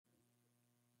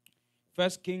1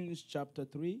 Kings chapter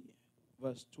 3,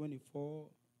 verse 24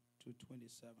 to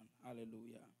 27.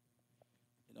 Hallelujah.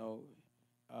 You know,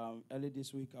 early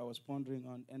this week I was pondering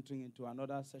on entering into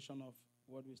another session of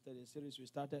what we studied, a series we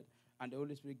started, and the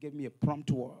Holy Spirit gave me a prompt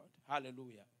word.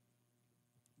 Hallelujah.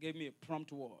 Gave me a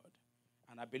prompt word,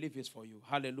 and I believe it's for you.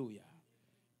 Hallelujah.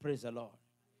 Praise the Lord.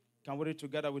 Can we read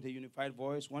together with a unified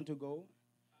voice? Want to go?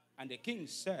 And the king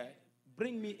said,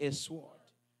 bring me a sword.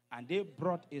 And they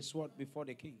brought a sword before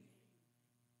the king.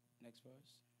 Next verse.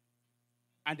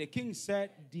 And the king said,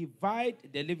 divide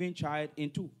the living child in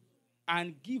two,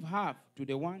 and give half to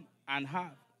the one and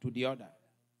half to the other.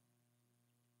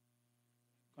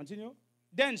 Continue.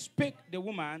 Then spake the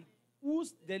woman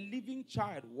whose the living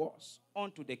child was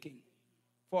unto the king,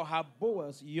 for her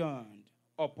bowels yearned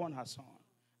upon her son.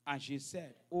 And she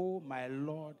said, O my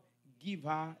Lord, give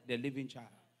her the living child.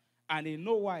 And in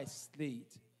no wise slay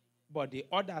it. But the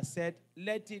other said,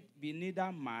 let it be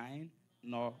neither mine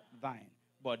nor thine,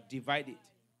 but divide it.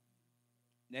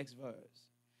 Next verse.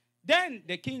 Then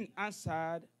the king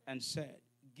answered and said,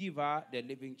 give her the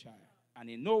living child. And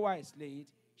in no wise slay it,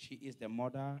 she is the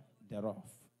mother thereof.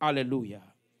 Hallelujah.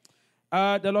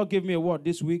 The Lord gave me a word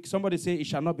this week. Somebody say, it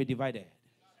shall not be divided.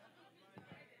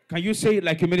 Can you say it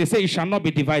like you mean it? Say, it shall not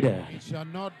be divided. It shall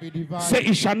not be divided. Say,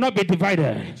 it shall not be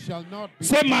divided. It shall not be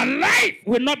say, my life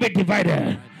will not be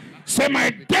divided. Say, my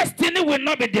destiny will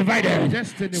not be divided.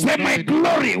 Say, my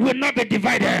glory will not be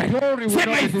divided. Say,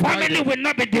 my family will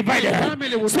not be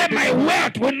divided. Say, my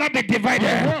wealth will not be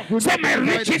divided. Say, my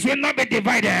riches will not be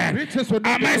divided.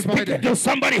 Am I speaking to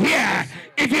somebody here?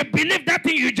 If you believe that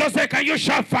thing you just said, can you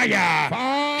shout fire?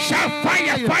 Shout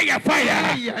fire, fire,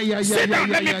 fire. Sit down,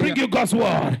 let me bring you God's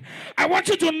word. I want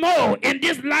you to know in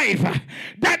this life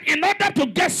that in order to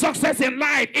get success in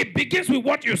life, it begins with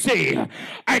what you say.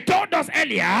 I told us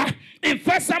earlier, in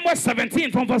 1 Samuel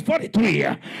 17 from verse 43,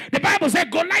 the Bible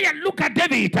said Goliath looked at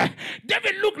David.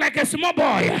 David looked like a small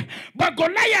boy, but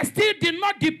Goliath still did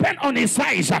not depend on his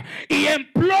size. He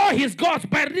implored his God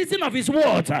by reason of his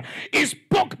words. He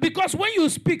spoke, because when you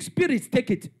speak, spirits take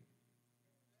it.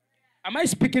 Am I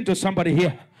speaking to somebody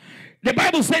here? The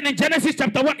Bible said in Genesis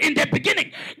chapter 1, in the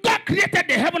beginning, God created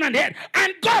the heaven and the earth.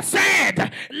 And God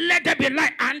said, let there be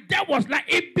light. And there was light.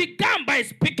 It began by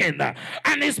speaking.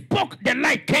 And he spoke, the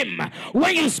light came.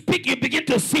 When you speak, you begin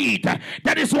to see it.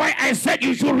 That is why I said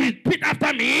you should repeat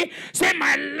after me. Say,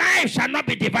 my life shall not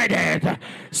be divided.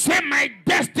 Say, my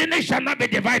destiny shall not be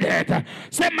divided.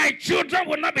 Say, my children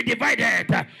will not be divided.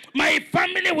 My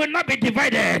family will not be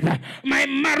divided. My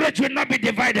marriage will not be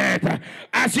divided.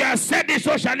 As you have said this,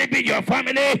 so shall it be your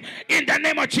family, in the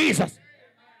name of Jesus.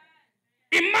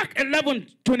 In Mark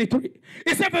 11:23,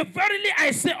 it said, verily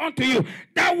I say unto you,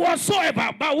 that whatsoever,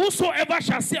 but whosoever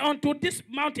shall say unto this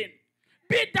mountain,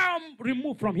 be thou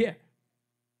removed from here.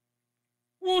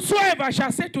 Whosoever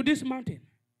shall say to this mountain,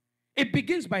 it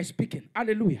begins by speaking.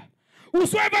 Hallelujah.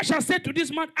 Whosoever shall say to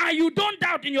this mountain, and you don't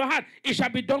doubt in your heart, it shall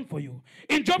be done for you.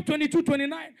 In Job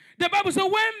 22:29, the Bible says,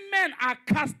 when men are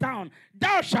cast down,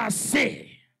 thou shalt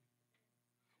say.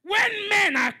 When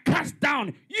men are cast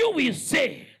down, you will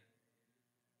say.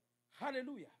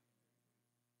 Hallelujah.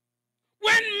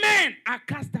 When men are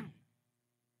cast down,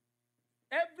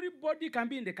 everybody can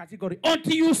be in the category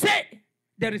until you say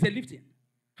there is a lifting.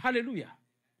 Hallelujah.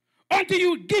 Until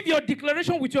you give your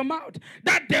declaration with your mouth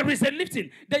that there is a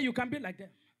lifting, then you can be like them.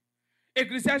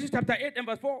 Ecclesiastes chapter 8 and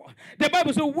verse 4. The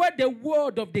Bible says, where the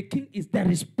word of the king is, there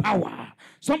is power.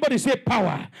 Somebody say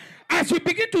power. As you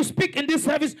begin to speak in this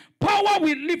service, power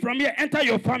will leave from here, enter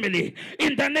your family.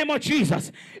 In the name of Jesus.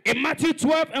 In Matthew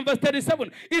 12 and verse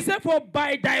 37, it said, for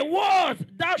by thy words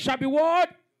thou shalt be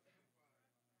what?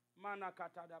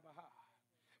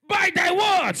 By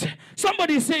thy words.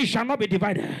 Somebody say, it shall not be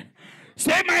divided.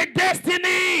 Say, my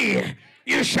destiny,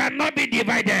 you shall not be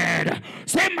divided.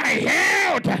 Say, my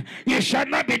health, you shall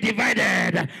not be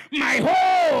divided. My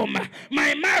home,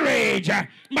 my marriage,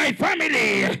 my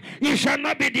family, you shall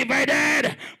not be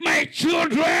divided. My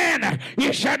children,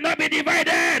 you shall not be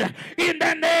divided. In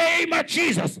the name of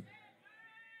Jesus.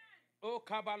 Oh,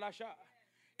 Kabbalasha.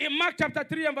 In Mark chapter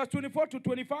 3 and verse 24 to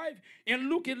 25, in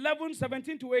Luke 11,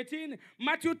 17 to 18,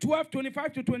 Matthew 12,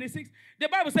 25 to 26, the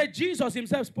Bible said Jesus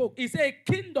himself spoke. He said,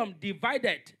 a kingdom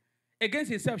divided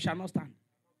against itself shall not stand.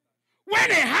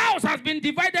 When a house has been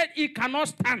divided, it cannot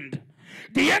stand.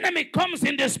 The enemy comes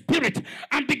in the spirit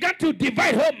and begin to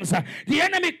divide homes. The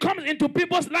enemy comes into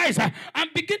people's lives and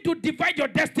begin to divide your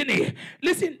destiny.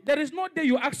 Listen, there is no day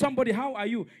you ask somebody, how are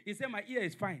you? He said, my ear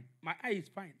is fine. My eye is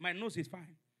fine. My nose is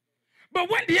fine. But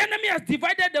when the enemy has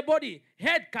divided the body,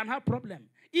 head can have problem.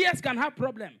 Ears can have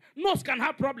problem. Nose can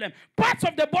have problem. Parts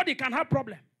of the body can have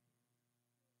problem.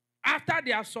 After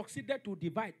they have succeeded to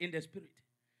divide in the spirit,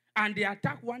 and they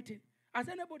attack one thing. Has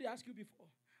anybody asked you before,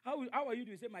 how are you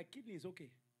doing? You say, my kidney is okay.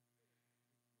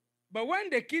 But when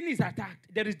the kidney is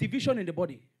attacked, there is division in the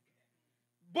body.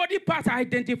 Body parts are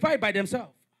identified by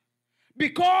themselves.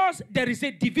 Because there is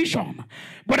a division.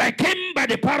 But I came by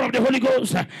the power of the Holy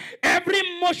Ghost.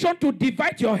 Every motion to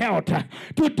divide your health,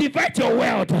 to divide your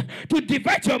wealth, to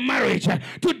divide your marriage,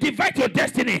 to divide your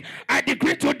destiny, I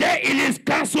decree today it is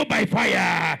cancelled by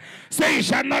fire. Say it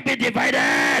shall not be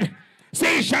divided.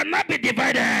 Say it shall not be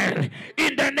divided.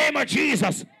 In the name of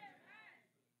Jesus.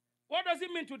 What does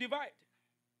it mean to divide?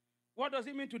 What does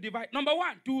it mean to divide? Number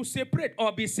one, to separate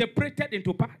or be separated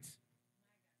into parts.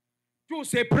 To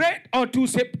separate or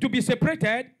to be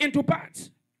separated into parts.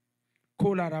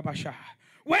 When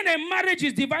a marriage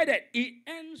is divided, it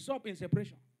ends up in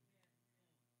separation.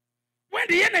 When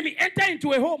the enemy enters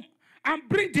into a home and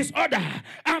bring disorder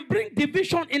and bring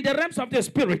division in the realms of the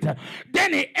spirit,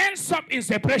 then it ends up in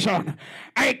separation.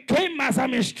 I came as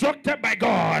I'm instructed by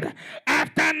God.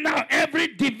 After now,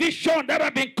 every division that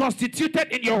has been constituted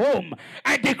in your home,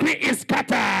 I decree is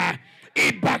scattered.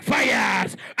 It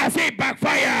backfires. I say it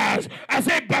backfires. I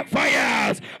say it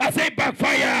backfires. I say it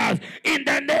backfires. In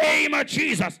the name of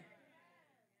Jesus.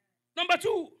 Number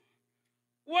two,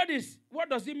 what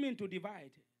does it mean to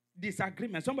divide?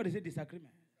 Disagreement. Somebody say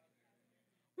disagreement.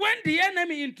 When the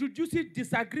enemy introduces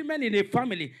disagreement in a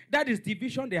family, that is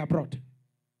division they have brought.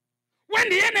 When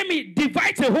the enemy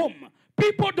divides a home,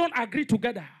 people don't agree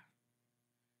together.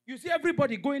 You see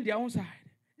everybody going their own side.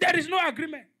 There is no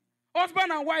agreement.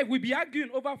 Husband and wife will be arguing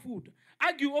over food,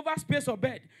 argue over space of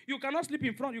bed. You cannot sleep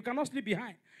in front, you cannot sleep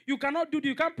behind. You cannot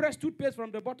you can't press toothpaste from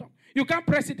the bottom. You can't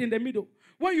press it in the middle.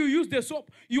 When you use the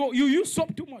soap, you use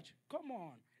soap too much. Come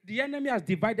on. The enemy has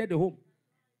divided the home.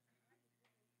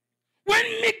 When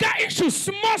mega issues,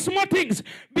 small things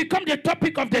become the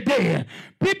topic of the day.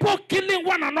 People killing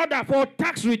one another for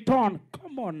tax return.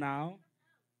 Come on now.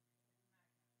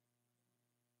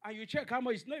 And you check how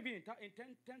much, it's not even in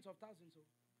tens of thousands.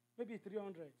 Maybe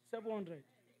 300, 700.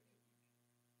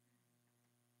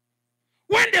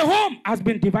 When the home has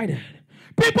been divided,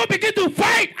 people begin to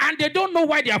fight and they don't know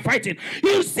why they are fighting.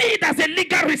 You see it as a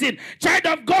legal reason. Child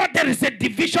of God, there is a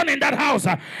division in that house.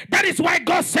 That is why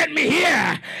God sent me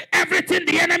here. Everything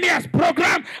the enemy has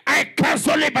programmed, I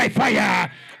cancel it by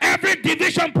fire. Every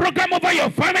division program over your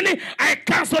family, I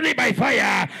cancel it by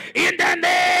fire. In the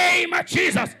name of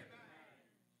Jesus.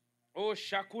 Oh,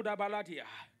 Shakuda Baladia.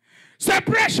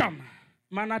 Separation.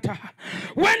 Manata.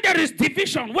 When there is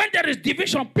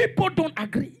division, people don't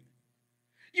agree.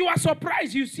 You are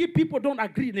surprised you see people don't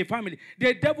agree in a family.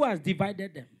 The devil has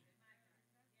divided them.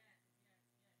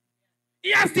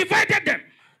 He has divided them.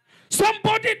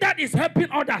 Somebody that is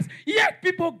helping others, yet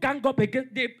people gang up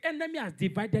against the enemy has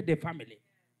divided the family.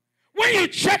 When you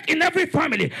check in every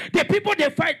family, the people they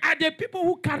fight are the people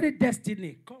who carry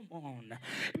destiny. Come on.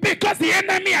 Because the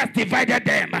enemy has divided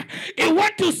them. He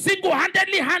wants to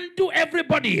single-handedly handle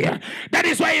everybody. That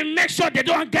is why he makes sure they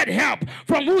don't get help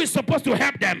from who is supposed to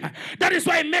help them. That is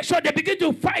why he makes sure they begin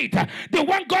to fight the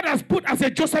one God has put as a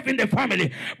Joseph in the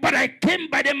family. But I came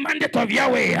by the mandate of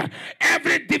Yahweh.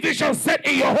 Every division set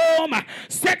in your home,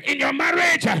 set in your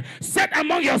marriage, set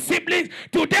among your siblings,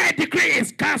 today I decree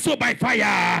is cancelled by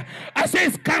fire. I say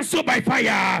it's cancelled by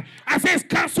fire. I say it's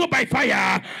cancelled by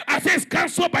fire. I say it's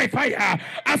cancelled by fire.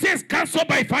 I say it's cancelled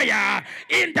by fire.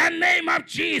 In the name of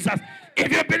Jesus.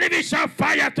 If you believe it, shall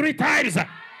fire 3 times.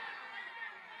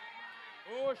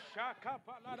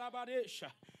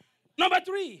 Number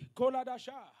 3,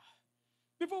 Koladasha.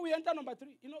 Before we enter number 3,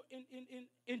 you know,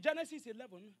 in Genesis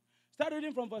 11, start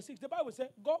reading from verse 6, the Bible says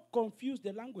God confused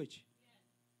the language.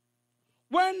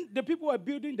 When the people were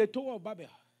building the Tower of Babel,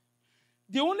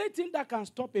 the only thing that can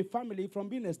stop a family from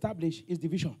being established is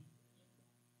division.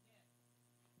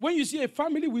 When you see a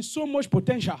family with so much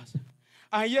potential,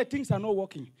 and yet things are not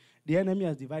working, the enemy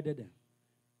has divided them.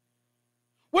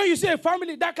 When you see a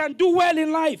family that can do well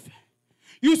in life,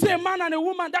 you see a man and a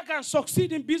woman that can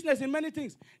succeed in business, in many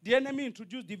things, the enemy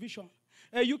introduced division.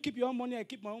 You keep your own money, I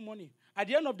keep my own money. At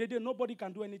the end of the day, nobody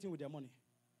can do anything with their money.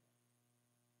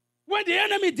 When the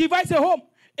enemy divides a home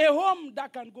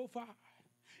that can go far,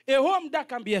 a home that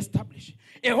can be established,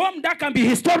 a home that can be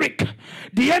historic,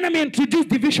 the enemy introduced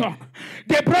division.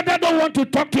 The brother don't want to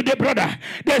talk to the brother.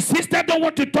 The sister don't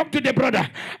want to talk to the brother.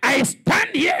 I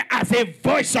stand here as a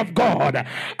voice of God,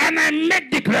 and I make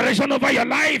declaration over your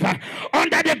life.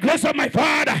 Under the grace of my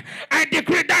Father, I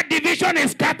decree that division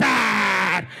is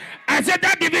scattered. I said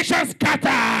that division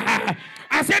scattered.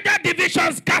 I said that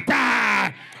division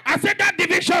scattered. I said that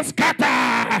division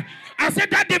scattered. I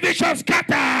said that division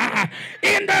scatter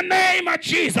in the name of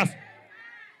Jesus.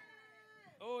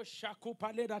 Oh,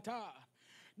 Shakupaledata.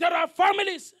 There are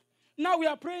families. Now we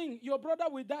are praying, your brother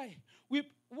will die.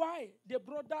 Why?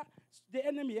 The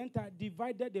enemy entered,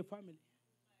 divided the family.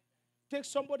 Take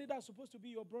somebody that's supposed to be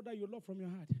your brother you love from your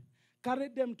heart. Carry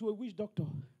them to a witch doctor.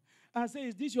 And say,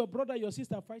 is this your brother, your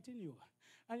sister fighting you?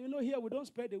 And you know here we don't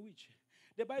spare the witch.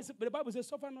 The Bible says,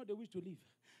 suffer not the witch to live.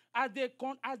 As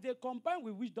they combine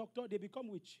with witch doctor, they become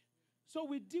witch. So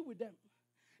we deal with them.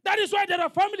 That is why there are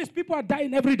families, people are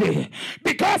dying every day.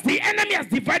 Because the enemy has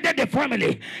divided the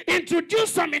family.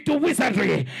 Introduce them into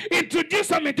wizardry. Introduce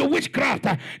them into witchcraft.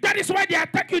 That is why they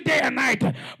attack you day and night.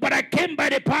 But I came by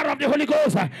the power of the Holy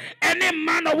Ghost. Any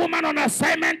man or woman on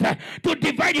assignment to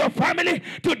divide your family,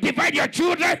 to divide your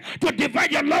children, to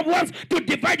divide your loved ones, to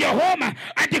divide your home,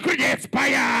 I decree they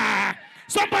expire.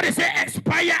 Somebody say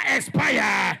expire,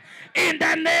 expire. In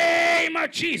the name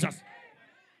of Jesus.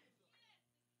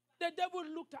 The devil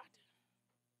looked at.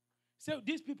 So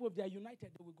these people, if they are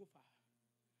united, they will go far.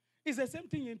 It's the same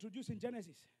thing you introduced in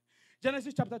Genesis.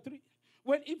 Genesis chapter 3.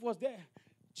 When Eve was there,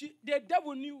 the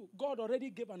devil knew God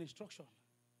already gave an instruction.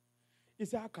 He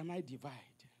said, how can I divide?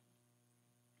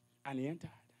 And he entered.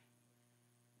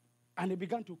 And he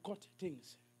began to cut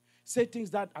things. Say things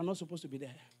that are not supposed to be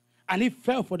there. And he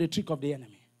fell for the trick of the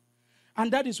enemy.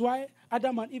 And that is why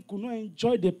Adam and Eve could not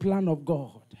enjoy the plan of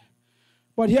God.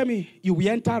 But hear me, you will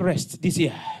enter rest this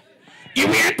year. You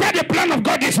will enter the plan of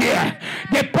God this year.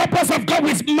 The purpose of God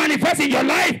will manifest in your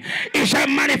life. It shall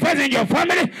manifest in your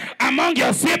family, among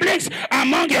your siblings,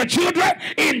 among your children,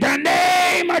 in the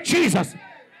name of Jesus.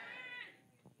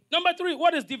 Number 3,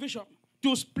 what is division?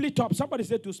 To split up. Somebody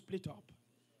say to split up.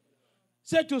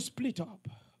 Say to split up.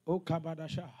 Oh,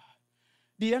 Kabadasha.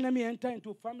 The enemy enter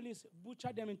into families, butcher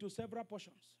them into several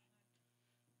portions.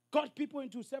 Cut people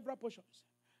into several portions.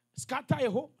 Scatter a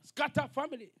home, scatter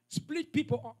family, split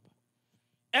people up.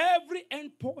 Every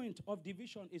end point of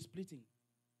division is splitting.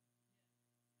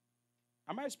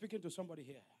 Am I speaking to somebody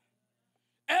here?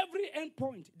 Every end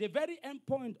point, the very end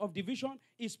point of division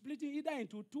is splitting either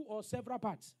into 2 or several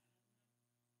parts.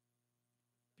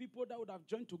 People that would have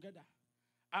joined together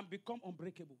and become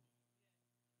unbreakable.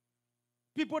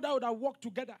 People that would have worked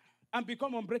together and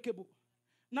become unbreakable.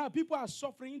 Now people are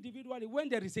suffering individually when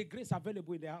there is a grace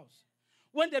available in the house.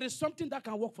 When there is something that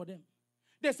can work for them.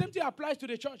 The same thing applies to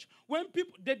the church. When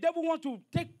the devil wants to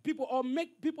take people or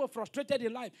make people frustrated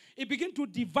in life, it begins to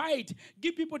divide,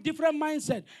 give people different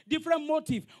mindset, different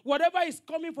motive. Whatever is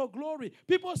coming for glory,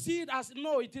 people see it as,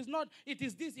 no, it is not, it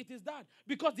is this, it is that.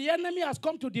 Because the enemy has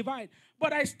come to divide.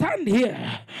 But I stand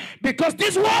here because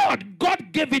this word,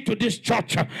 God gave it to this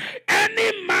church.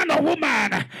 Any man or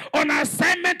woman on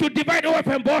assignment to divide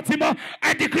OFM Baltimore,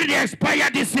 I decree they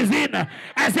expire this season.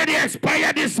 I said they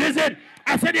expire this season.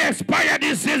 I said they expire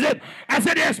this season. I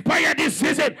said they expire this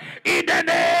season. In the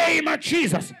name of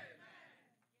Jesus.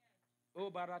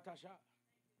 Oh, Baratasha.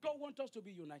 God wants us to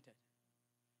be united.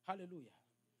 Hallelujah.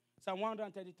 Psalm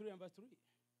 133 and verse 3.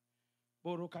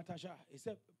 Borokatasha. He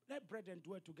said, let brethren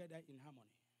dwell together in harmony.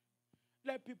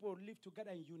 Let people live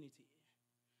together in unity.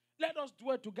 Let us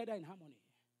dwell together in harmony.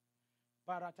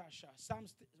 Baratasha. Psalm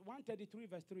 133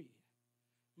 verse 3.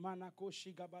 Manako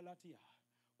shigabalatia.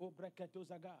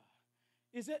 Obreketozaga.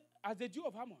 He said, as the dew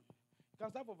of Hammon, you can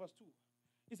start from verse 2.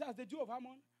 He said, as the dew of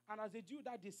Hammon and as the dew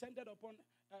that descended upon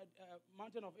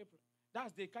mountain of April.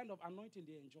 That's the kind of anointing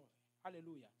they enjoy.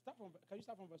 Hallelujah. Can you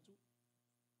start from verse 2?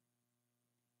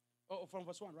 Or from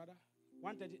verse 1, rather.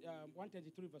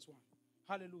 133 verse 1.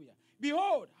 Hallelujah.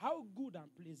 Behold, how good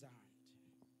and pleasant.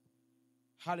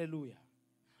 Hallelujah.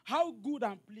 How good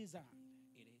and pleasant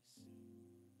it is.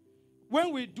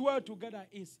 When we dwell together,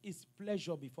 it's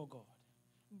pleasure before God.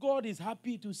 God is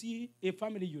happy to see a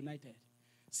family united.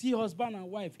 See husband and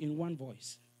wife in one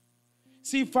voice.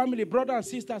 See family, brothers and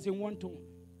sisters in one tone.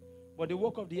 But the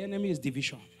work of the enemy is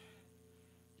division.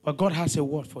 But God has a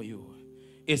word for you.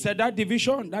 He said that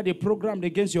division that they programmed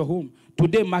against your home,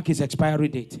 today mark its expiry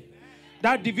date.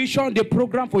 That division they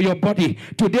program for your body,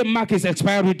 today mark its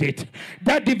expiry date.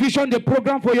 That division they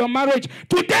program for your marriage,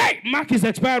 today mark its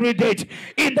expiry date.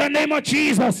 In the name of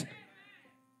Jesus.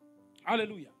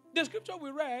 Hallelujah. The scripture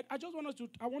we read, I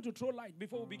want to throw light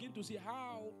before we begin to see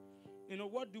how,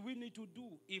 what do we need to do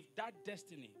if that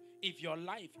destiny, if your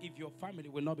life, if your family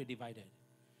will not be divided.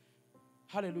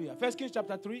 Hallelujah. 1 Kings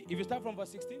chapter 3, if you start from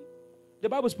verse 16, the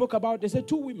Bible spoke about, they said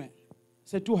 2 women,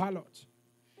 said 2 harlots.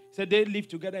 Said they lived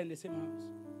together in the same house.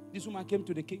 This woman came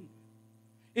to the king.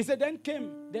 He said, then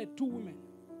came there 2 women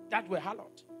that were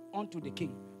harlots unto the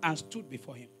king and stood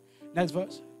before him. Next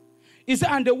verse. He said,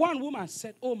 and the one woman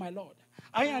said, oh my Lord,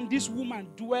 I and this woman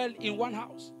dwell in one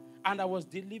house, and I was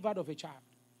delivered of a child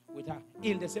with her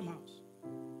in the same house.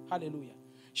 Hallelujah.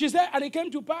 She said, and it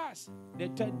came to pass the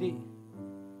third day.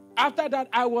 After that,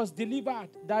 I was delivered,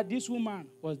 that this woman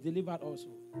was delivered also.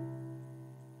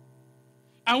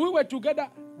 And we were together.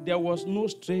 There was no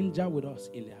stranger with us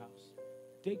in the house.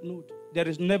 Take note. There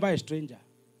is never a stranger.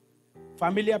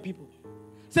 Familiar people.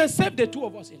 Say, save the two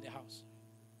of us in the house.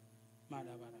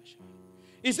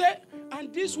 He said,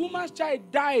 and this woman's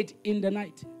child died in the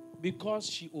night because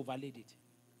she overlaid it.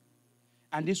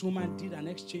 And this woman did an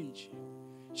exchange.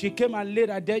 She came and laid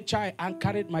a dead child and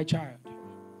carried my child.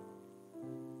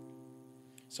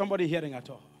 Somebody hearing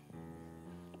at all?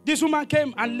 This woman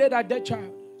came and laid a dead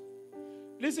child.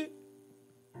 Listen,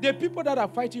 the people that are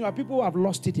fighting you are people who have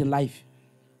lost it in life.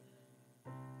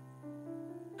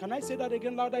 Can I say that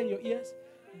again louder in your ears?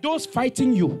 Those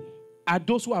fighting you are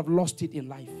those who have lost it in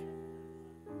life.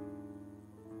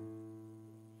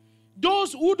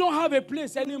 Those who don't have a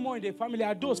place anymore in the family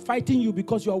are those fighting you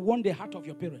because you have won the heart of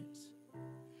your parents.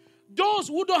 Those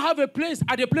who don't have a place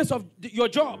at the place of your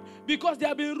job because they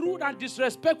have been rude and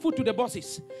disrespectful to the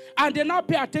bosses. And they now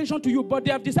pay attention to you, but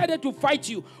they have decided to fight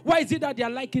you. Why is it that they are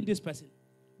liking this person?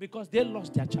 Because they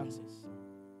lost their chances.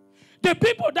 The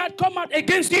people that come out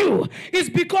against you is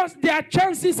because their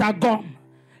chances are gone.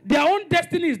 Their own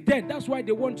destiny is dead. That's why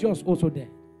they want yours also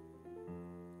dead.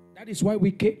 That is why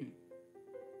we came.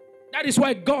 That is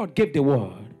why God gave the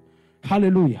word.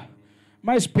 Hallelujah. Am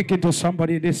I speaking to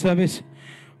somebody in this service?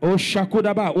 Oh,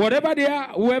 Shakudaba. Whatever they are,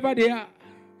 whoever they are,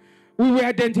 we will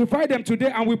identify them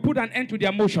today and we put an end to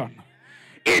their motion.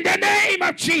 In the name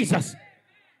of Jesus.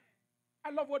 I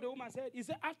love what the woman said. He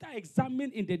said, after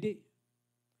examining in the day,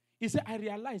 he said, I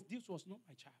realized this was not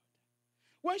my child.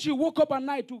 When she woke up at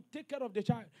night to take care of the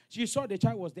child, she saw the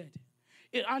child was dead.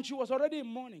 And she was already in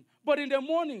mourning. But in the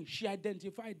morning, she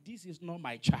identified, this is not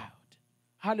my child.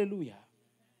 Hallelujah.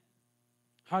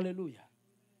 Hallelujah.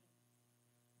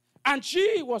 And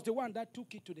she was the one that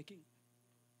took it to the king.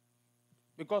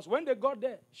 Because when they got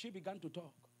there, she began to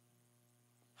talk.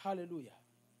 Hallelujah.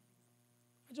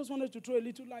 I just wanted to throw a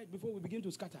little light before we begin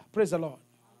to scatter. Praise the Lord.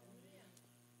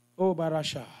 Oh,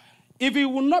 Barasha. If it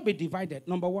will not be divided,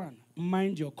 number one,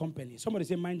 mind your company. Somebody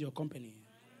say, mind your company.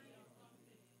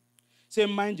 Say,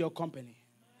 mind your company.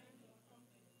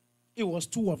 It was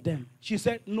two of them. She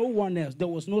said, no one else. There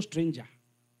was no stranger.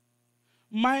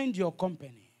 Mind your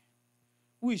company.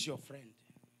 Who is your friend?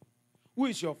 Who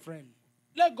is your friend?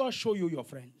 Let God show you your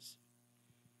friends.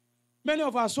 Many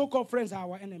of our so-called friends are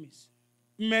our enemies.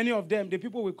 Many of them, the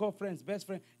people we call friends, best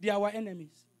friends, they are our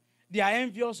enemies. They are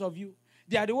envious of you.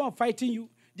 They are the one fighting you.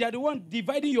 They are the one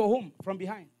dividing your home from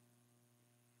behind.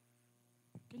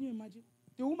 Can you imagine?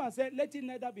 The woman said, let it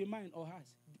neither be mine or hers,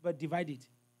 but divide it.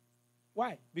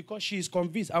 Why? Because she is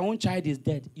convinced her own child is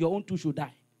dead. Your own too should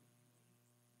die.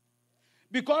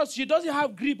 Because she doesn't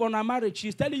have grip on her marriage.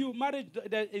 She's telling you, marriage,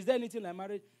 is there anything like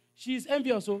marriage? She's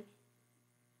envious. So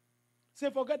say,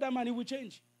 forget that man, he will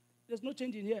change. There's no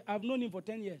change in here. I've known him for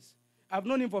 10 years. I've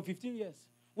known him for 15 years.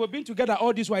 We've been together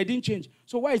all this while. He didn't change.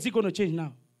 So why is he going to change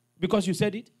now? Because you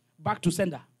said it? Back to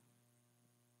sender.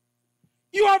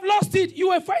 You have lost it. You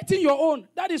were fighting your own.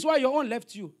 That is why your own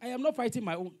left you. I am not fighting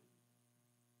my own.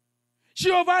 She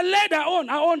overlaid her own.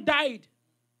 Her own died.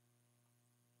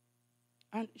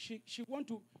 And she wants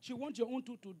your own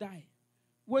to die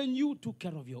when you took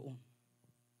care of your own.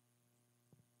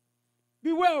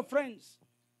 Beware of friends.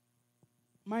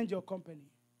 Mind your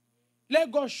company. Let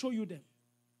God show you them.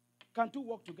 Can two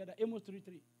walk together? Amos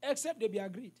 3:3. Except they be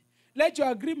agreed. Let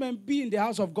your agreement be in the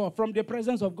house of God, from the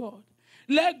presence of God.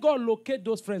 Let God locate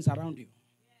those friends around you.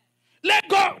 Let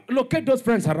God locate those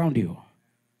friends around you.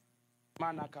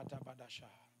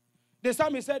 The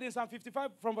psalmist said in Psalm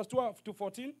 55 from verse 12 to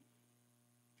 14,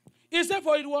 he said,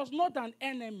 for it was not an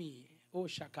enemy, oh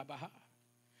Shakabaha.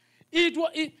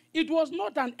 It was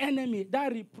not an enemy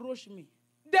that reproached me.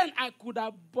 Then I could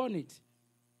have borne it.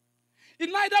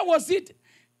 Neither was it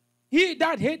he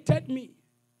that hated me,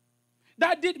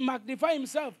 that did magnify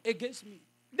himself against me.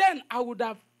 Then I would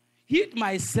have hid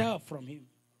myself from him.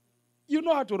 You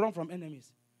know how to run from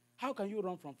enemies. How can you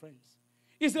run from friends?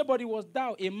 He said, but it was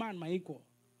thou, a man, my equal,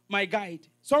 my guide,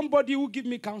 somebody who give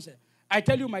me counsel. I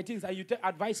tell you my things and you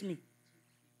advise me.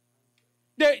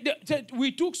 They said,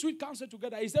 we took sweet counsel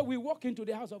together. He said, we walk into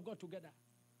the house of God together.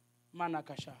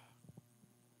 Manakasha.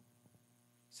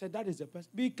 He said, that is the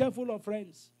person. Be careful of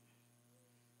friends.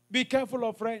 Be careful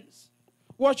of friends.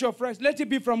 Watch your friends. Let it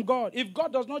be from God. If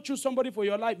God does not choose somebody for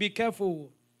your life, be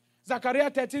careful. Zechariah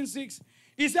 13:6.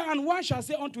 He said, and one shall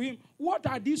say unto him, what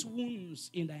are these wounds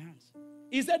in thy hands?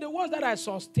 He said, the ones that I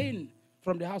sustained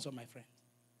from the house of my friend.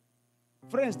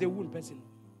 Friends, they wound person.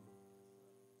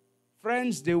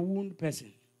 Friends, they wound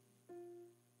person.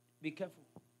 Be careful.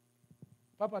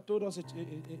 Papa told us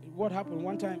what happened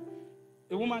one time.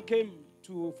 A woman came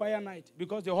to fire night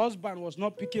because the husband was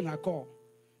not picking her call.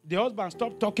 The husband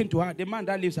stopped talking to her, the man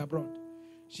that lives abroad.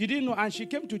 She didn't know, and she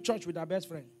came to church with her best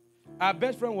friend. Her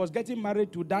best friend was getting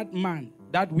married to that man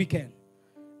that weekend.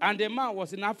 And the man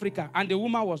was in Africa, and the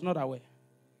woman was not aware.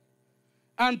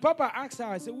 And Papa asked her,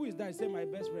 I said, who is that? I said, my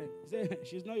best friend. He said,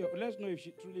 she's not your, let's know if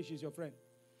truly she's your friend.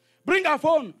 Bring her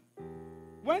phone.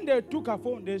 When they took her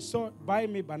phone, they saw, buy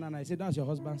me banana. I said, that's your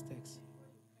husband's text.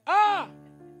 Ah!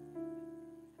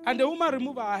 And the woman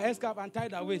removed her headscarf and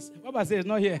tied her waist. Papa says, it's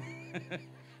not here.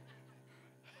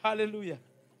 Hallelujah.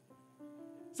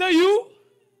 So you,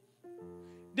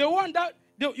 the one that,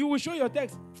 you will show your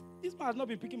text. This man has not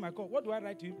been picking my call. What do I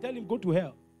write to him? Tell him, go to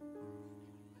hell.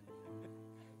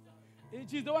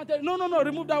 She's the one telling, no,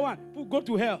 remove that one. Go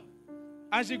to hell.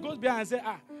 And she goes behind and says,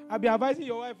 I've been advising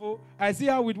your wife. Oh, I see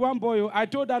her with one boy. Oh, I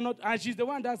told her not. And she's the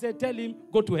one that said, tell him,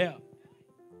 go to hell.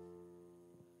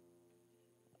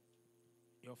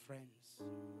 Your friends.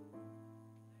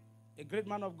 A great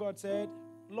man of God said,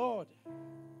 Lord,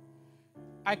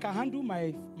 I can handle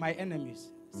my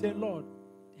enemies. Say, Lord,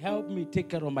 help me take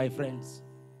care of my friends.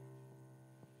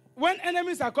 When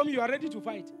enemies are coming, you are ready to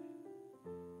fight.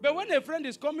 But when a friend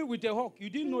is coming with a hawk, you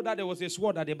didn't know that there was a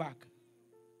sword at the back.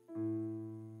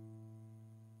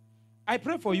 I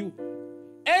pray for you.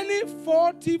 Any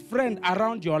faulty friend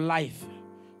around your life,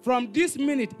 from this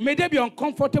minute, may they be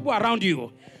uncomfortable around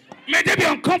you. May they be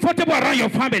uncomfortable around your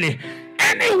family.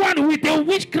 Anyone with a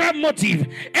witchcraft motive,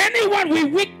 anyone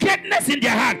with wickedness in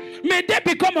their heart, may they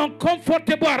become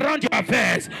uncomfortable around your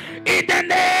affairs. In the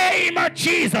name of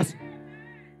Jesus.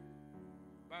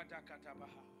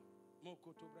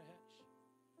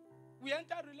 We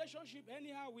enter relationship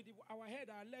anyhow with our head,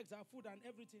 our legs, our food, and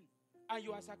everything. And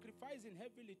you are sacrificing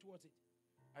heavily towards it.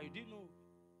 And you didn't know.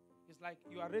 It's like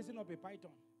you are raising up a python.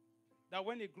 That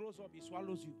when it grows up, it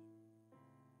swallows you.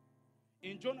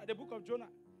 In Jonah, the book of Jonah,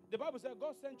 the Bible said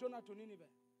God sent Jonah to Nineveh.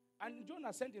 And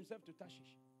Jonah sent himself to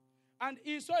Tarshish. And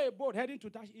he saw a boat heading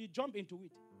to Tarshish. He jumped into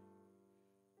it.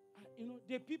 And,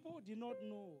 the people did not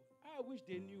know. I wish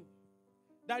they knew.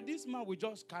 That this man we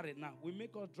just carried now will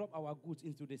make us drop our goods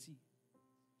into the sea.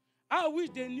 I wish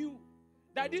they knew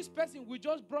that this person we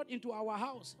just brought into our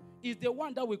house is the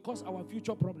one that will cause our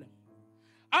future problem.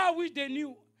 I wish they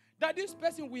knew that this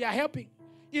person we are helping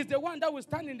is the one that will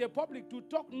stand in the public to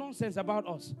talk nonsense about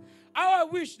us. I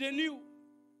wish they knew.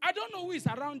 I don't know who is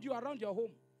around you, around your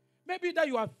home. Maybe that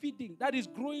you are feeding, that is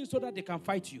growing so that they can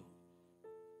fight you.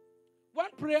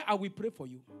 One prayer I will pray for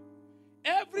you.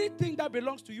 Everything that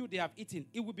belongs to you they have eaten,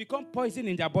 it will become poison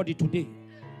in their body today.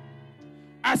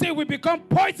 I say it will become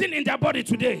poison in their body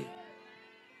today.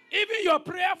 Even your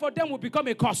prayer for them will become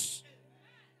a curse.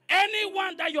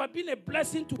 Anyone that you have been a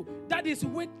blessing to, that is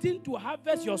waiting to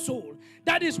harvest your soul,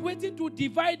 that is waiting to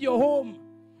divide your home.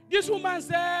 This woman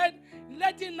said,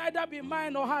 let it neither be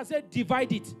mine or hers. Said,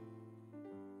 divide it.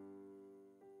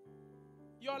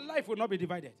 Your life will not be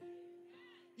divided.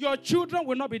 Your children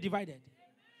will not be divided.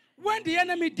 When the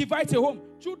enemy divides a home,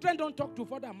 children don't talk to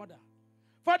father and mother.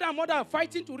 Father and mother are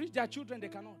fighting to reach their children, they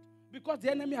cannot. Because the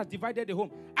enemy has divided the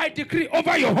home. I decree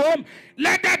over your home,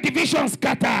 let that division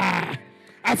scatter.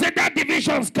 I said that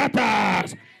division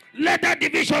scatters. Let that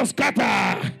division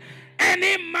scatter.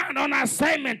 Any man on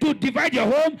assignment to divide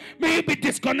your home, may you be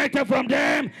disconnected from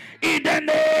them in the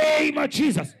name of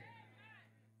Jesus.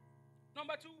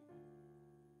 Number 2,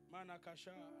 Manakasha.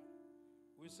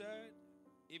 We said,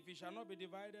 if it shall not be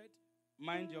divided,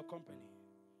 mind your company.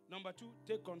 Number 2,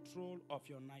 take control of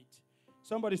your night.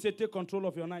 Somebody say, take control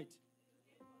of your night.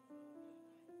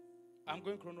 I'm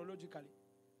going chronologically.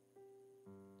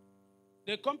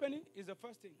 The company is the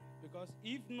first thing. Because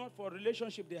if not for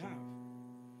relationship they have,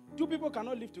 2 people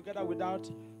cannot live together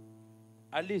without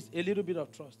at least a little bit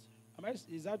of trust.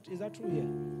 Is that true here?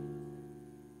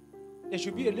 There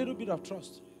should be a little bit of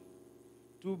trust.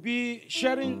 To be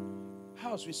sharing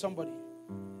house with somebody.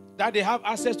 That they have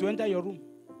access to enter your room.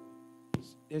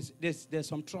 There's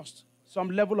some trust. Some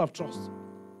level of trust.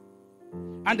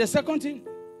 And the second thing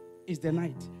is the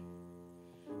night.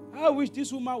 I wish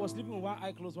this woman was sleeping with one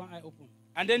eye closed, one eye open.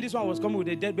 And then this one was coming with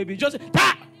a dead baby. Just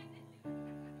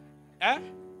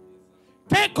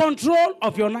take control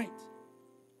of your night.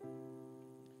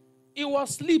 It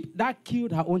was sleep that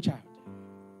killed her own child.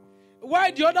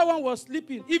 While the other one was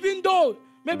sleeping, even though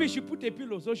maybe she put a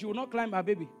pillow so she would not climb her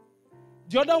baby.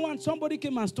 The other one, somebody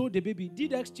came and stole the baby,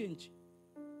 did exchange.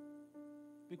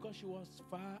 Because she was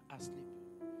far asleep.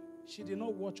 She did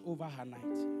not watch over her night.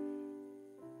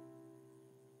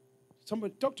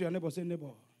 Somebody talk to your neighbor. Say, neighbor,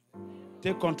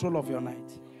 take control of your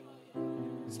night.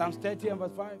 Psalms 30 and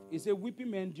verse 5. It says, weeping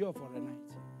may endure for a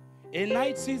night. A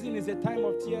night season is a time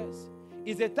of tears.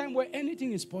 It's a time where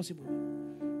anything is possible.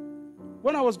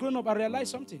 When I was growing up, I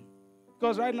realized something.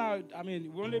 Because right now, I mean,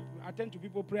 we only attend to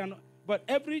people pray. But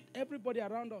everybody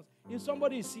around us, if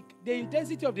somebody is sick, the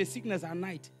intensity of the sickness at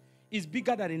night is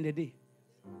bigger than in the day.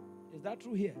 Is that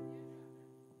true here?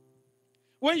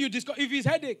 When you discover, if it's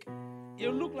headache, it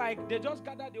look like they just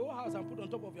gather the whole house and put on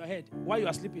top of your head while you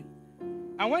are sleeping.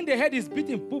 And when the head is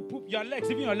beating, poop, poop, your legs,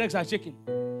 even your legs are shaking.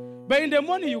 But in the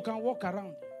morning, you can walk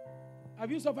around. Have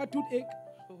you suffered toothache?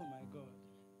 Oh my God.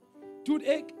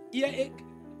 Toothache, earache.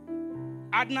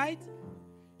 At night,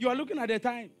 you are looking at the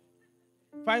time.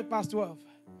 12:05.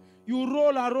 You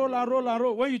roll and roll and roll and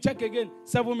roll. When you check again,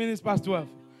 7 minutes past 12.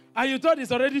 And you thought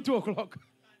it's already 2 o'clock.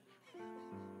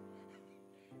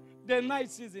 The night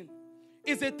season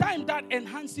is a time that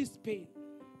enhances pain.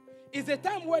 It's a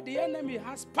time where the enemy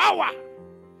has power.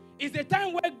 It's a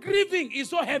time where grieving is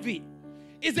so heavy.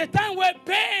 It's a time where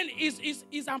pain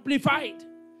is amplified.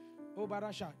 Oh,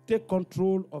 Barasha, take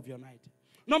control of your night.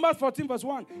 Numbers 14 verse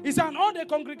 1. It said, and all the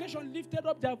congregation lifted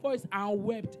up their voice and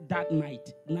wept that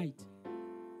night. Night.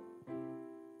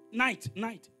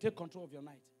 Take control of your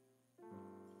night.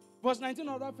 Verse 19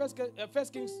 of that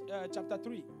First Kings chapter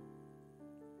 3.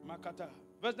 Makata.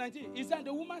 Verse 19. It said,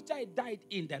 the woman's child died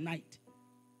in the night.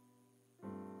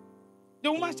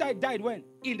 The woman's child died when?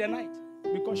 In the night.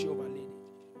 Because she overlaid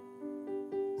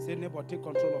it. Say, neighbor, take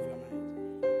control of your night.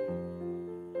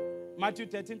 Matthew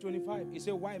 13:25. It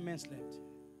said, why men slept?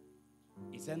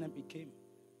 His enemy became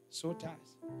so tired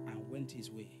and went his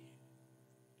way.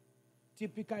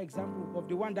 Typical example of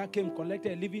the one that came,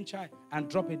 collected a living child and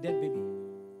dropped a dead baby.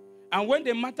 And when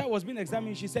the matter was being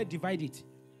examined, she said, divide it.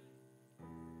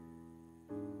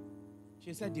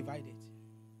 She said, divide it.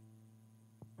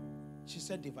 She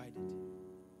said, divide it.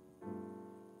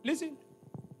 Listen,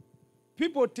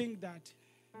 people think that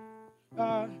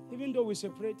even though we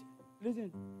separate,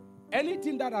 listen,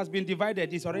 anything that has been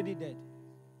divided is already dead.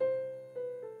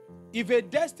 If a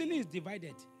destiny is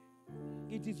divided,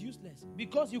 it is useless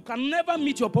because you can never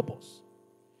meet your purpose.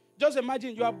 Just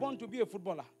imagine you are born to be a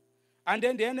footballer and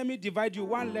then the enemy divide you,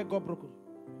 one leg got broken.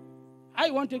 How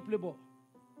you want to play ball?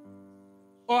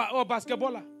 Or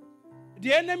basketballer.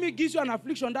 The enemy gives you an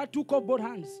affliction that took off both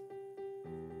hands.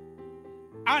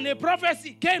 And a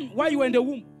prophecy came while you were in the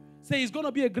womb. Say he's going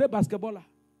to be a great basketballer.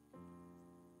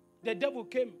 The devil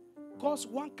came,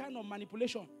 caused one kind of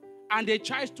manipulation, and the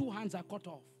child's 2 hands are cut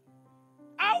off.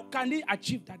 How can he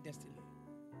achieve that destiny?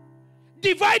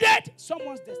 Divided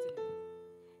someone's destiny.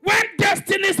 When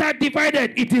destinies are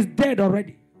divided, it is dead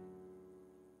already.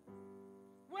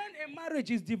 When a marriage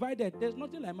is divided, there's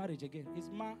nothing like marriage again. It's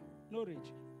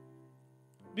marriage.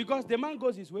 Because the man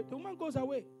goes his way, the woman goes her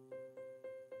way.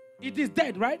 It is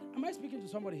dead, right? Am I speaking to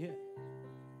somebody here?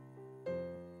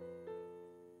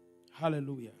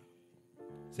 Hallelujah.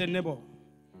 Say, neighbor,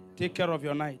 take care of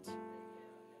your night.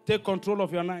 Take control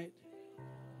of your night.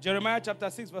 Jeremiah chapter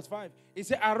 6 verse 5. It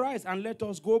says, arise and let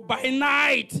us go by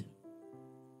night.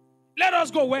 Let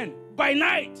us go when? By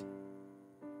night.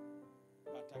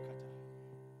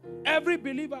 Every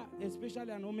believer,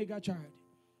 especially an Omega child,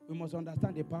 we must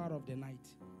understand the power of the night.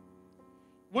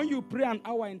 When you pray an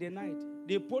hour in the night,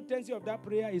 the potency of that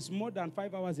prayer is more than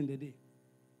 5 hours in the day.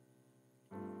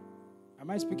 Am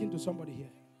I speaking to somebody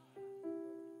here?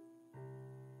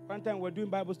 One time we're doing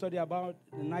Bible study about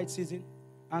the night season,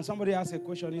 and somebody asked a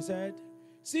question. He said,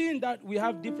 seeing that we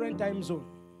have different time zones,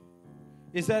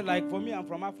 he said, like for me, I'm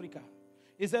from Africa.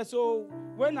 He said, so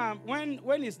when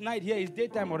it's night here, it's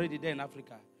daytime already there in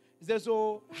Africa. He said,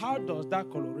 so how does that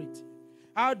correlate?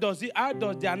 How does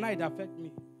their night affect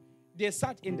me? They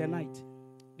sat in the night.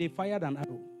 They fired an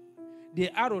arrow. The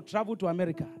arrow traveled to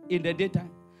America in the daytime.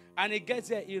 And it gets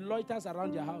there, it loiters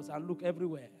around your house and look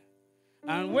everywhere.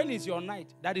 And when it's your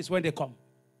night, that is when they come.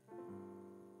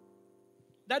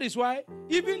 That is why,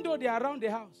 even though they are around the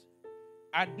house,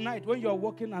 at night, when you are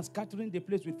walking and scattering the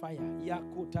place with fire,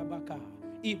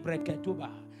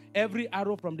 every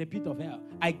arrow from the pit of hell,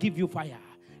 I give you fire.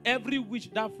 Every witch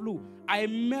that flew, I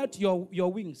melt your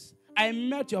wings. I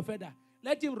melt your feather.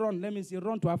 Let him run. Let me see.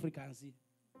 Run to Africa and see.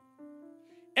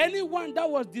 Anyone that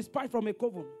was dispatched from a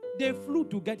coven, they flew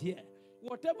to get here.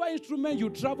 Whatever instrument you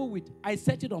travel with, I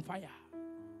set it on fire.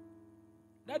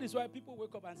 That is why people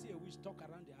wake up and see a witch stuck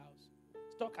around the house,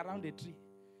 stuck around the tree.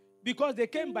 Because they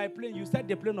came by plane, you set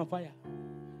the plane on fire.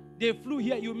 They flew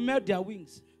here, you melt their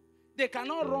wings. They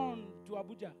cannot run to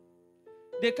Abuja.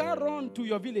 They can't run to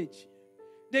your village.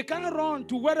 They can't run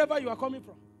to wherever you are coming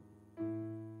from.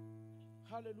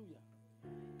 Hallelujah.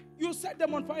 You set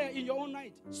them on fire in your own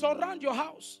night. Surround your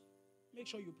house. Make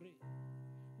sure you pray.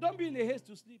 Don't be in a haste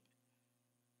to sleep.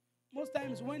 Most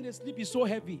times when the sleep is so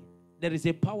heavy, there is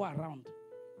a power around.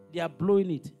 They are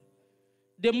blowing it.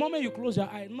 The moment you close your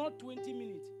eye, not 20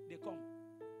 minutes, they come.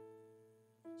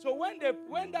 So when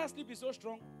that sleep is so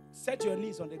strong, set your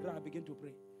knees on the ground and begin to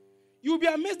pray. You'll be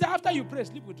amazed that after you pray,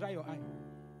 sleep will dry your eye.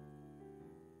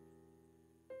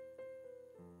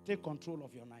 Take control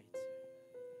of your night.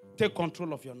 Take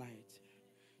control of your night.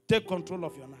 Take control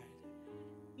of your night.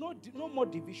 No more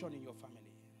division in your family.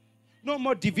 No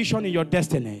more division in your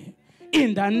destiny.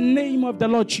 In the name of the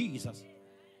Lord Jesus.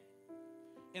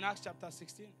 In Acts chapter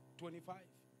 16, 25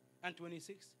 and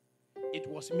 26, it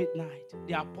was midnight.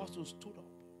 The apostles stood up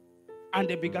and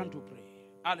they began to pray.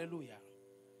 Hallelujah.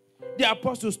 The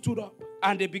apostles stood up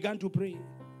and they began to pray.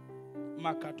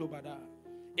 Makatobada.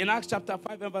 In Acts chapter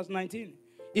 5 and verse 19,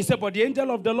 he said, but the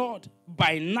angel of the Lord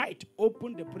by night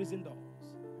opened the prison doors.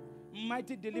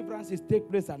 Mighty deliverances take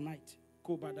place at night.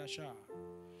 Kobadasha.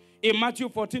 In Matthew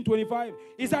 14, 25,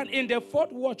 he said, in the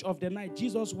fourth watch of the night,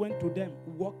 Jesus went to them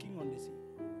walking on the sea.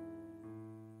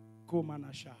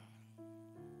 Komanasha.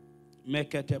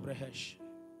 Meketebrehesh.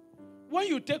 When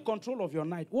you take control of your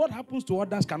night, what happens to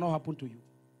others cannot happen to you.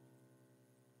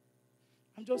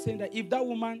 I'm just saying that if that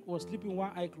woman was sleeping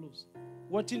one eye closed,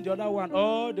 watching the other one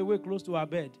all the way close to her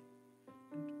bed,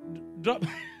 drop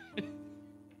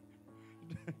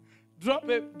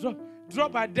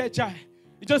a dead child.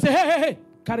 You just say, hey,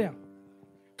 carry him.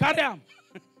 Carry him.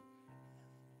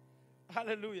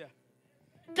 Hallelujah.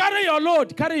 Carry your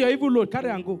load. Carry your evil load. Carry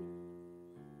and go.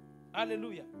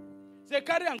 Hallelujah. Say,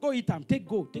 carry and go eat them.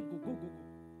 Go.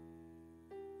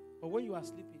 But when you are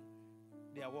sleeping,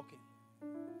 they are walking.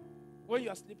 When you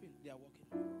are sleeping, they are walking.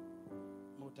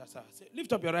 Say,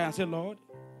 lift up your eye and say, Lord,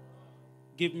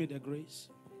 give me the grace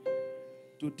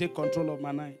to take control of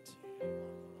my night.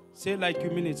 Say like you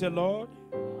mean it. Say, Lord,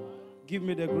 give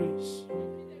me the grace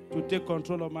to take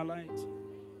control of my night.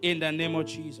 In the name of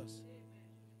Jesus.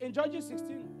 In Judges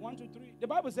 16, 1 to 3, the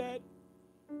Bible said,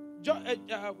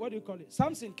 what do you call it?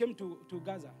 Samson came to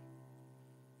Gaza.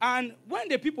 And when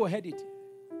the people heard it,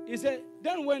 he said,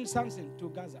 then went Samson to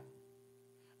Gaza.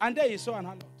 And there he saw an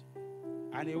harlot.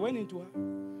 And he went into her.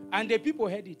 And the people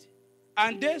heard it.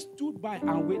 And they stood by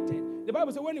and waited. The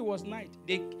Bible said when it was night,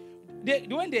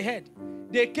 when they heard,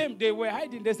 they came, they were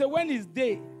hiding. They said, when is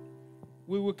day,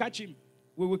 we will catch him.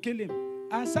 We will kill him.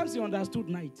 And Samson understood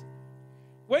night.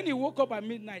 When he woke up at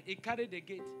midnight, he carried the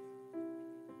gate.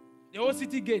 The whole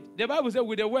city gate. The Bible said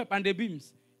with the web and the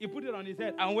beams. He put it on his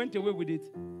head and went away with it.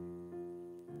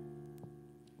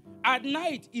 At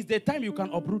night is the time you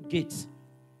can uproot gates.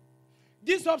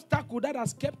 This obstacle that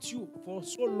has kept you for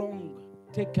so long,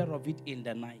 take care of it in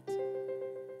the night.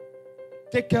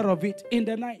 Take care of it in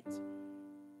the night.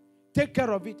 Take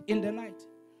care of it in the night.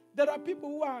 There are people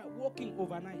who are working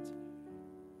overnight.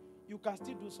 You can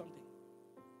still do something.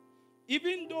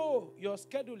 Even though your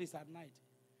schedule is at night,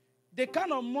 the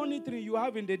kind of monitoring you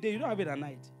have in the day, you don't have it at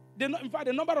night. In fact,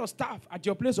 the number of staff at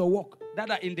your place of work that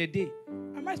are in the day.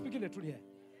 Am I speaking the truth here?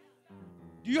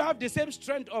 Do you have the same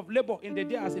strength of labor in the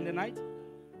day as in the night?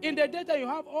 In the daytime, you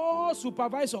have all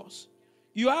supervisors.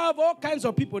 You have all kinds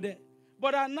of people there.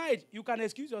 But at night, you can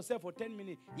excuse yourself for 10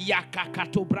 minutes. In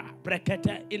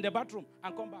the bathroom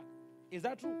and come back. Is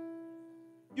that true?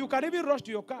 You can even rush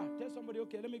to your car. Tell somebody,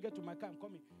 okay, let me get to my car. I'm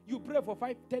coming. You pray for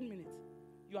 5, 10 minutes.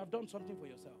 You have done something for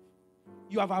yourself.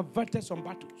 You have averted some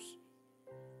battles.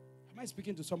 Am I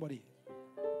speaking to somebody?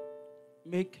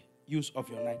 Make use of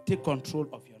your night. Take control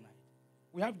of your night.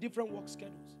 We have different work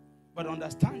schedules, but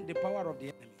understand the power of the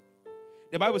enemy.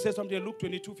 The Bible says something in Luke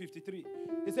 22:53.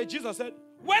 It said, Jesus said,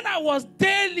 when I was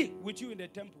daily with you in the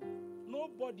temple,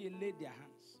 nobody laid their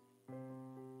hands.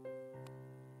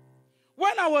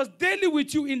 When I was daily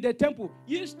with you in the temple,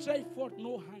 ye stretched forth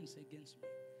no hands against me.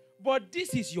 But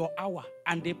this is your hour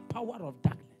and the power of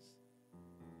darkness.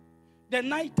 The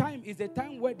night time is the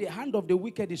time where the hand of the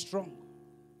wicked is strong.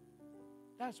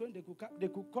 That's when they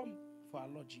could come for our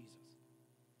Lord Jesus.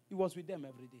 He was with them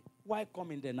every day. Why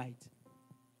come in the night?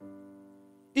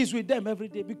 He's with them every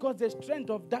day because the strength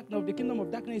of darkness, of the kingdom of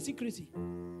darkness, is secrecy.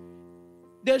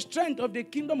 The strength of the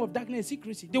kingdom of darkness is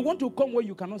secrecy. They want to come where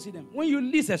you cannot see them. When you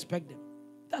least expect them.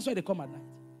 That's why they come at night.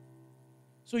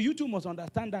 So you too must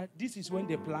understand that this is when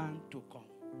they plan to come.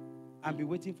 And be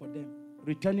waiting for them.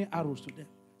 Returning arrows to them.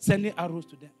 Sending arrows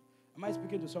to them. Am I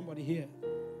speaking to somebody here?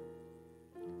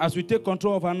 As we take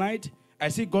control of our night, I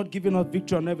see God giving us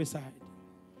victory on every side.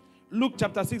 Luke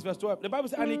chapter 6 verse 12. The Bible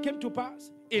says, and it came to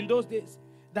pass in those days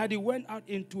that he went out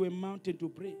into a mountain to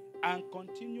pray and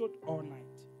continued all night.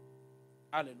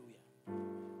 Hallelujah.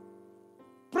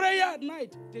 Prayer at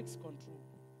night takes control,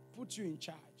 puts you in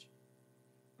charge.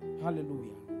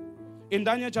 Hallelujah. In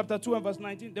Daniel chapter 2 and verse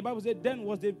 19, the Bible said, then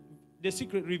was the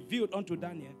secret revealed unto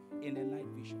Daniel in a night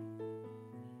vision.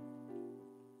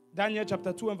 Daniel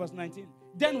chapter 2 and verse 19.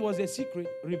 Then was a secret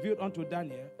revealed unto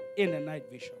Daniel in a night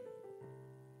vision.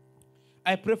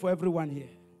 I pray for everyone here.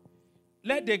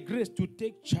 Let the grace to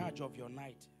take charge of your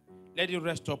night, let it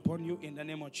rest upon you in the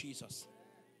name of Jesus.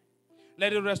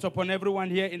 Let it rest upon everyone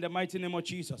here in the mighty name of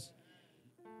Jesus.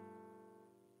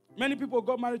 Many people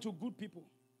got married to good people,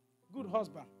 good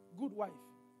husband, good wife.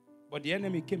 But the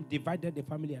enemy came, divided the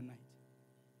family at night.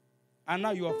 And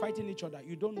now you are fighting each other.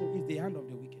 You don't know it's the hand of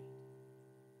the wicked.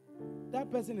 That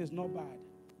person is not bad.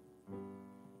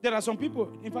 There are some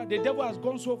people, in fact, the devil has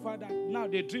gone so far that now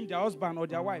they dream their husband or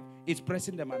their wife is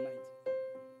pressing them at night.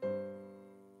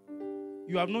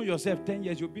 You have known yourself 10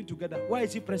 years, you've been together. Why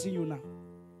is he pressing you now?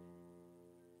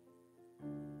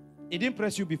 He didn't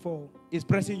press you before. He's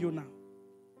pressing you now.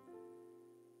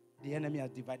 The enemy has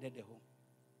divided the home.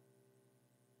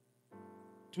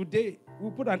 Today,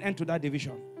 we'll put an end to that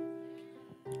division.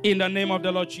 In the name of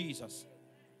the Lord Jesus.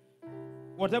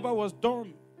 Whatever was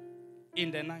done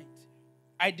in the night,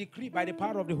 I decree by the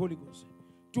power of the Holy Ghost,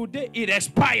 today it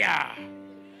expires.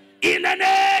 In the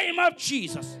name of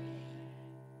Jesus.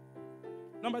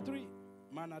 Number 3,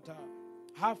 Manata,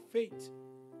 have faith.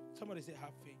 Somebody say,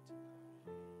 have faith.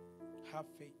 Have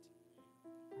faith.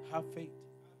 Have faith.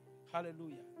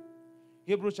 Hallelujah.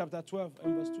 Hebrews chapter 12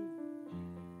 and verse 2.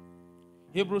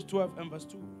 Hebrews 12 and verse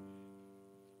 2.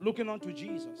 Looking unto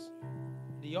Jesus,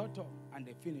 the author and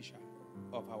the finisher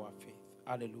of our faith.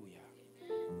 Hallelujah.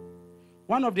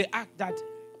 One of the acts that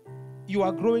you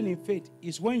are growing in faith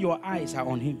is when your eyes are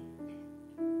on him.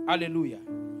 Hallelujah.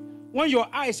 When your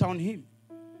eyes are on him.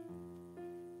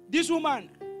 This woman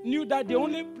knew that the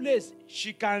only place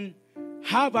she can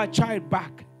have her child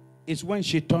back is when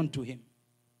she turned to him.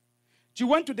 She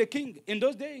went to the king. In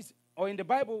those days, or in the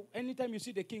Bible, anytime you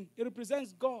see the king, it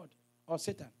represents God or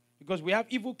Satan. Because we have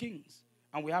evil kings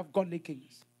and we have godly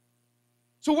kings.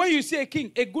 So when you see a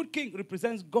king, a good king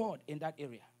represents God in that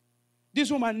area.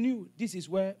 This woman knew this is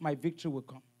where my victory will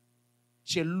come.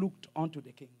 She looked unto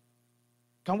the king.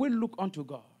 Can we look unto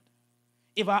God?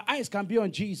 If our eyes can be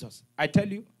on Jesus, I tell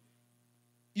you,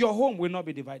 your home will not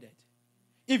be divided.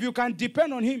 If you can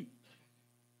depend on him.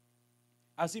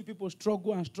 I've seen people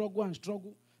struggle and struggle and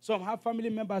struggle. Some have family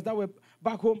members that were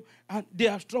back home and they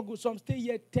have struggled. Some stay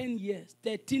here 10 years,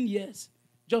 13 years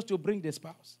just to bring the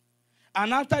spouse.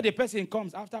 And after the person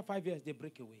comes, after 5 years, they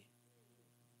break away.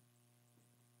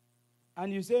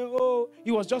 And you say, oh,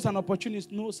 he was just an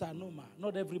opportunist. No, sir, no, ma.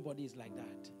 Not everybody is like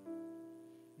that.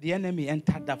 The enemy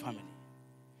entered that family.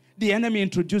 The enemy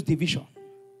introduced division.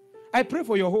 I pray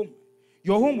for your home.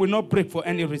 Your home will not break for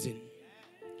any reason.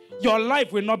 Your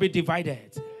life will not be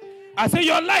divided. I say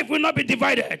your life will not be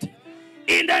divided.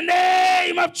 In the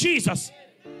name of Jesus.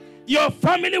 Your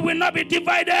family will not be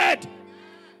divided.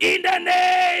 In the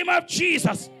name of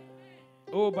Jesus.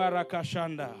 Oh,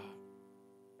 Barakashanda.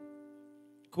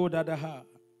 Kodadaha.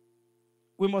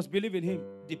 We must believe in him.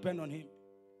 Depend on him.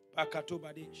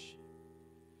 Bakatobadish.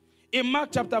 In Mark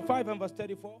chapter 5 and verse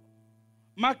 34.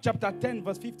 Mark chapter 10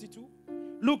 verse 52.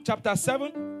 Luke chapter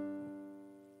 7.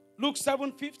 Luke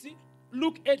 7:50.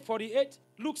 Luke 8:48.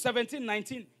 Luke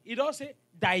 17:19. It all says,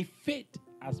 thy faith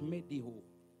has made thee whole.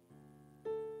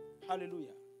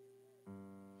 Hallelujah.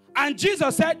 And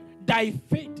Jesus said, thy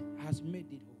faith has made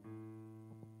thee whole.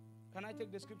 Can I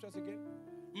take the scriptures again?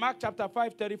 Mark chapter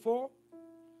 5:34.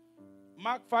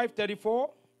 Mark 5:34.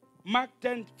 Mark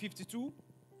 10:52.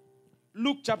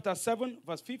 Luke chapter 7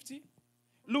 verse 50.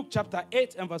 Luke chapter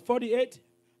 8 and verse 48.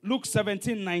 Luke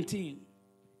 17:19.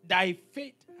 Thy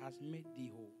faith has made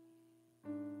thee whole.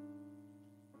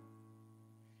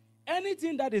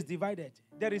 Anything that is divided,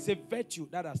 there is a virtue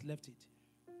that has left it.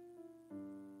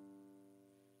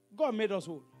 God made us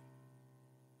whole.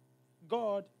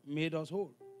 God made us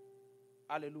whole.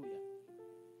 Hallelujah.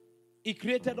 He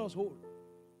created us whole.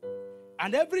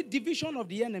 And every division of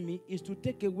the enemy is to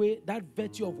take away that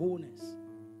virtue of wholeness.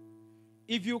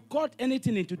 If you cut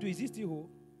anything into two, is it still whole?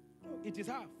 No, it is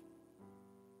half.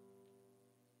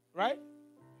 Right?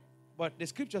 But the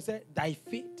scripture said, thy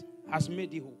faith has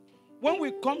made thee whole. When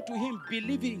we come to him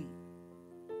believing,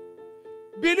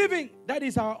 that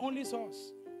is our only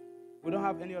source. We don't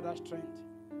have any other strength.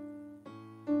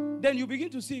 Then you begin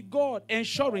to see God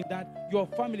ensuring that your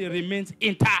family remains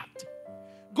intact.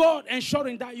 God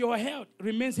ensuring that your health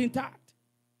remains intact.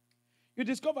 You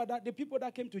discover that the people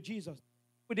that came to Jesus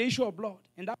with the issue of blood,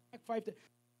 and that 5 days,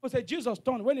 said Jesus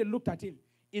turned, when he looked at him,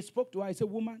 he spoke to her, he said,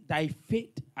 woman, thy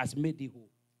faith has made thee whole.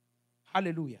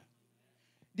 Hallelujah.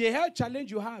 The health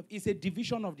challenge you have is a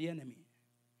division of the enemy.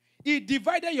 He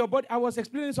divided your body. I was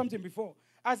explaining something before.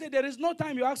 I said, there is no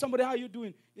time you ask somebody, how are you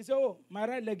doing? He said, oh, my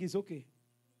right leg is okay.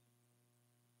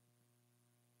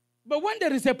 But when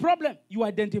there is a problem, you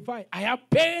identify, I have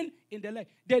pain in the leg.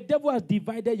 The devil has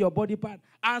divided your body part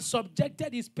and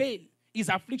subjected his pain, his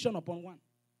affliction upon one.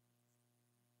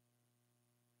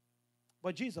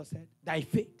 But Jesus said, thy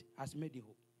faith has made thee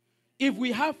whole. If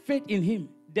we have faith in him,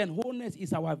 then wholeness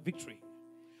is our victory.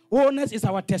 Wholeness is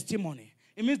our testimony.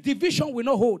 It means division will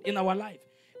not hold in our life.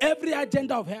 Every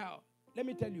agenda of hell, let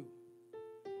me tell you,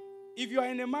 if you are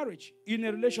in a marriage, in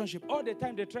a relationship, all the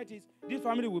time the threat is, this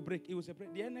family will break, it will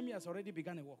separate. The enemy has already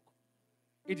begun a work.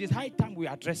 It is high time we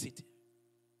address it.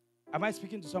 Am I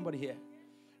speaking to somebody here?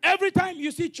 Every time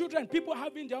you see children, people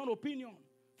having their own opinion,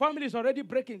 families already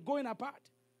breaking, going apart,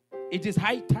 it is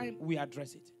high time we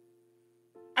address it.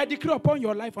 I decree upon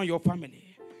your life and your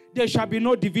family, there shall be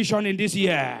no division in this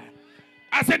year.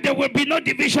 I said there will be no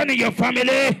division in your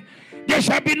family. There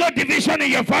shall be no division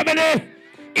in your family.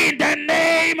 In the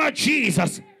name of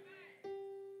Jesus.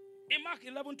 In Mark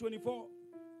 11:24,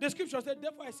 the scripture said,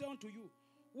 therefore I say unto you,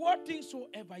 what things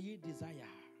soever ye desire,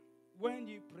 when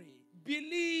ye pray,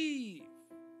 believe.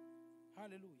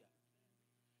 Hallelujah.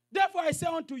 Therefore I say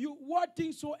unto you, what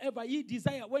things soever ye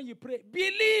desire, when ye pray,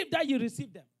 believe that ye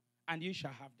receive them, and ye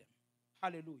shall have them.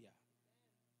 Hallelujah.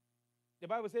 The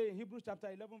Bible says in Hebrews chapter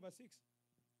 11 verse 6,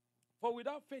 for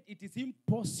without faith it is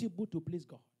impossible to please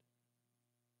God.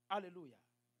 Hallelujah.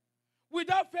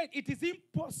 Without faith it is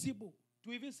impossible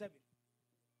to even serve him.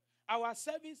 Our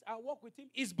service, our walk with him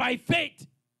is by faith.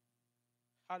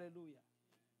 Hallelujah.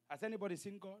 Has anybody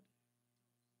seen God?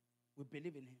 We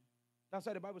believe in him. That's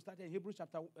why the Bible started in Hebrews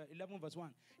chapter 11 verse 1.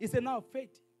 It said now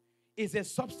faith is a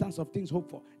substance of things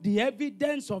hoped for. The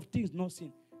evidence of things not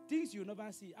seen. Things you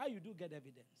never see. How you do get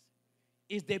evidence?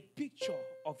 Is the picture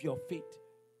of your faith.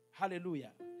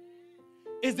 Hallelujah.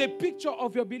 Is the picture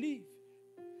of your belief.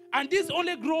 And this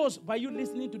only grows by you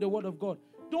listening to the word of God.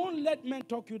 Don't let men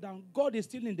talk you down. God is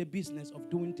still in the business of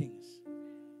doing things.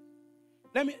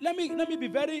 Let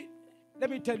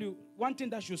me tell you one thing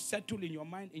that should settle in your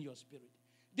mind, in your spirit.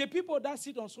 The people that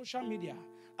sit on social media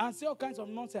and say all kinds of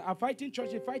nonsense are fighting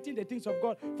churches, fighting the things of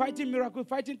God, fighting miracles,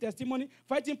 fighting testimony,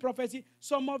 fighting prophecy.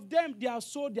 Some of them, they are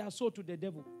sold their soul to the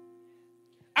devil.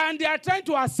 And they are trying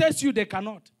to assess you, they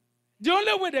cannot. The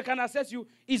only way they can assess you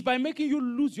is by making you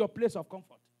lose your place of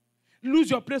comfort, lose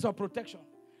your place of protection,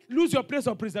 lose your place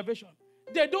of preservation.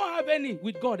 They don't have any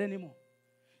with God anymore.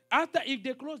 After, if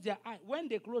they close their eye, when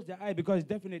they close their eye, because it's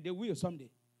definite, they will someday,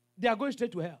 they are going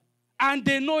straight to hell. And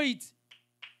they know it.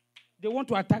 They want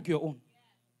to attack your own.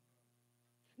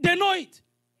 They know it.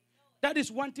 That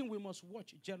is one thing we must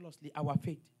watch jealously, our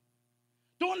faith.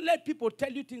 Don't let people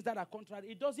tell you things that are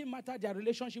contrary. It doesn't matter their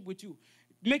relationship with you.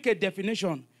 Make a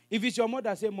definition. If it's your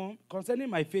mother, say, Mom, concerning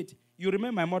my faith, you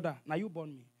remain my mother. Now you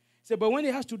born me. Say, but when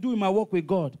it has to do with my work with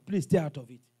God, please stay out of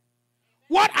it.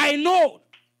 What I know,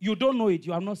 you don't know it.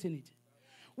 You have not seen it.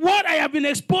 What I have been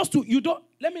exposed to, you don't.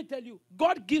 Let me tell you,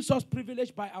 God gives us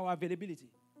privilege by our availability.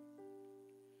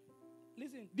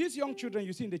 Listen, these young children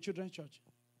you see in the children's church,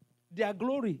 their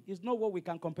glory is not what we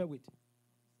can compare with.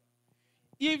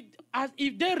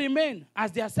 If they remain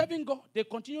as they are serving God, they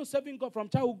continue serving God from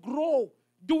childhood, grow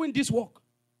doing this work.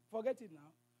 Forget it now.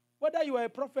 Whether you are a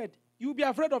prophet, you'll be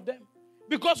afraid of them.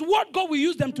 Because what God will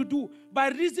use them to do by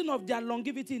reason of their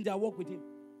longevity in their work with him.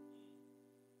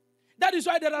 That is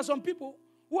why there are some people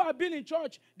who have been in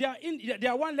church, they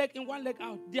are one leg in, one leg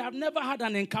out. They have never had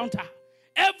an encounter.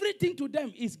 Everything to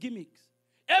them is gimmicks.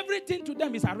 Everything to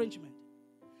them is arrangement.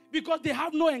 Because they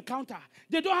have no encounter.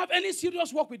 They don't have any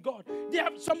serious work with God. They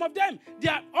have, some of them, they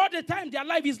are all the time, their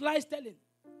life is lies telling.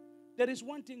 There is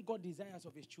one thing God desires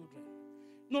of his children.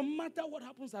 No matter what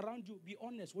happens around you, be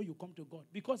honest when you come to God.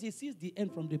 Because he sees the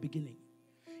end from the beginning.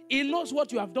 He knows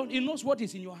what you have done. He knows what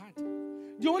is in your heart.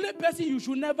 The only person you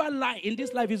should never lie in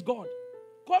this life is God.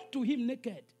 Come to him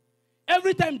naked.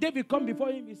 Every time David come before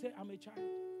him, he say, I'm a child.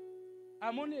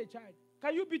 I'm only a child.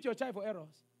 Can you beat your child for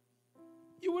errors?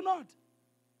 You will not.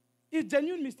 It's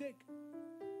genuine mistake.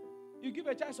 You give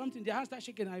a child something, their hands start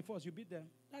shaking and I force, you beat them.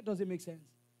 That doesn't make sense.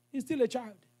 He's still a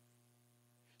child.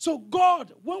 So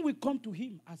God, when we come to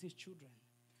him as his children,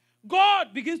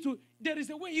 God begins to, there is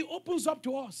a way he opens up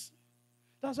to us.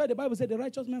 That's why the Bible said the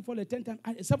righteous man fall 10 times,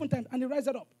 7 times, and he rises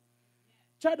up.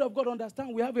 Child of God,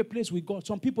 understand we have a place with God.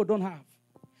 Some people don't have.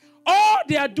 All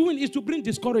they are doing is to bring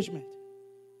discouragement.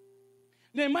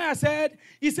 Nehemiah said,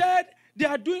 they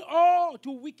are doing all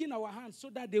to weaken our hands so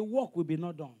that the work will be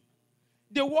not done.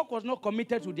 The work was not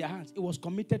committed to their hands. It was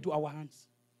committed to our hands.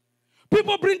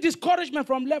 People bring discouragement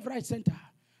from left, right, center.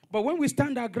 But when we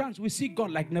stand our grounds, we see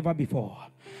God like never before.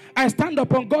 I stand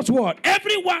upon God's word.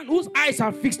 Everyone whose eyes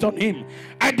are fixed on him,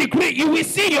 I decree you will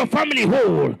see your family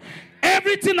whole.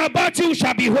 Everything about you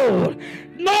shall be whole.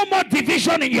 No more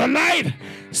division in your life.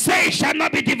 Say it shall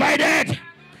not be divided.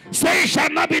 Say it shall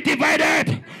not be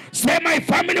divided. Say my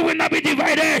family will not be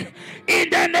divided. In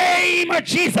the name of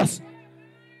Jesus.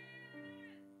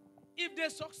 If they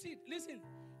succeed, listen,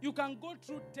 you can go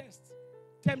through tests,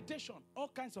 temptation, all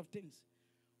kinds of things.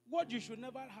 What you should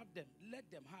never have them, let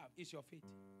them have, is your faith.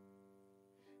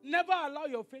 Never allow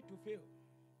your faith to fail.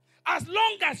 As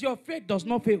long as your faith does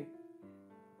not fail.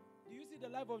 Do you see the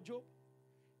life of Job?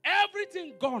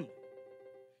 Everything gone.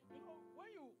 You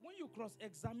know, when you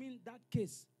cross-examine that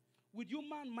case with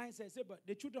human mindset, say, but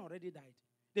the children already died.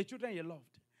 The children you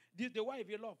loved. The wife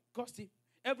you loved cost him.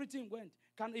 Everything went.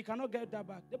 He cannot get that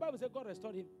back. The Bible says God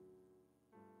restored him.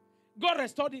 God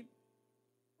restored him.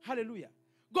 Hallelujah.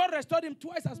 God restored him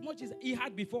twice as much as he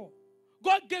had before.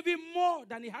 God gave him more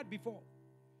than he had before.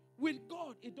 With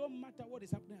God, it don't matter what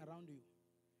is happening around you.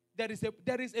 There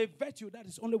is a virtue that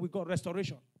is only with God,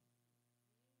 restoration.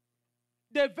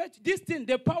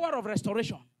 The power of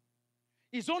restoration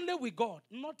is only with God.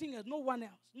 Nothing else, no one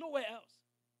else, nowhere else.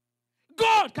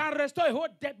 God can restore a whole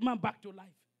dead man back to life.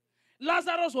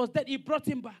 Lazarus was dead, he brought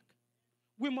him back.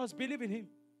 We must believe in him.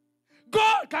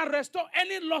 God can restore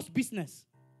any lost business.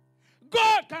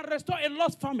 God can restore a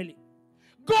lost family.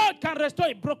 God can restore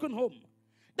a broken home.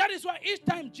 That is why each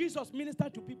time Jesus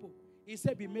ministered to people, he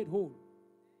said, be made whole.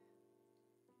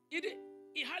 He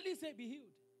hardly said, be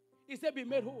healed. He said, be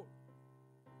made whole.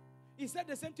 He said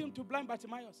the same thing to blind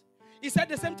Bartimaeus. He said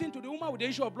the same thing to the woman with the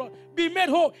issue of blood. Be made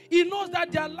whole. He knows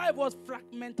that their life was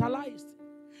fragmentalized.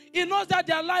 He knows that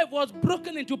their life was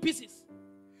broken into pieces.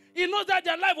 He knows that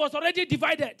their life was already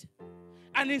divided.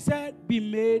 And he said, be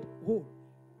made whole.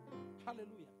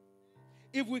 Hallelujah.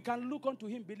 If we can look unto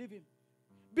him, believe him.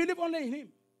 Believe only in him.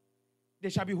 There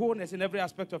shall be wholeness in every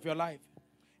aspect of your life.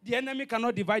 The enemy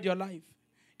cannot divide your life.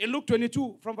 In Luke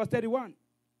 22, from verse 31,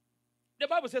 the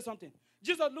Bible says something.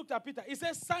 Jesus looked at Peter. He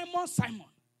says, Simon, Simon,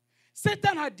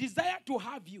 Satan had desired to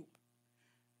have you,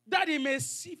 that he may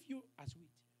sift you as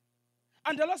wheat.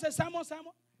 And the Lord said, Simon,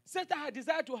 Simon, Satan had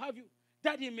desired to have you,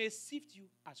 that he may sift you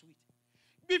as wheat.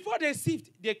 Before they sift,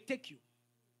 they take you.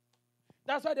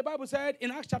 That's why the Bible said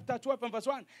in Acts chapter 12 and verse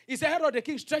 1, he said, Herod the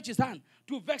king stretched his hand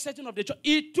to vex certain of the church.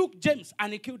 He took James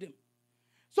and he killed him.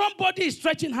 Somebody is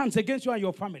stretching hands against you and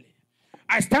your family.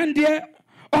 I stand there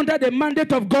under the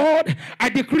mandate of God. I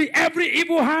decree every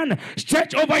evil hand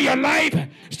stretch over your life,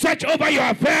 stretch over your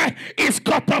affair, is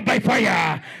cut off by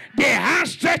fire. The hand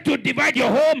stretch to divide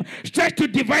your home, stretch to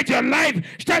divide your life,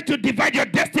 stretch to divide your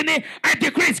destiny. I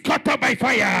decree it's cut off by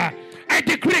fire. I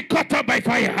decree cut off by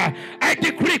fire. I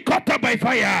decree cut off by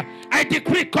fire. I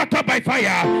decree cut off by fire.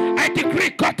 I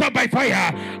decree cut off by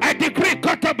fire. I decree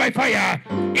cut off by fire.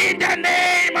 In the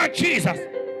name of Jesus.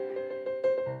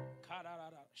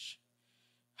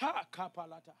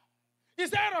 He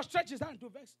said, Herod stretched his hand to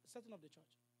vex certain of the church.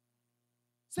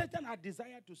 Satan had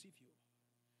desired to sift you.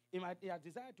 He had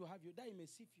desired to have you, that he may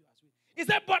sift you as well. He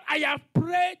said, but I have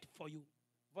prayed for you.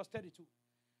 Verse 32.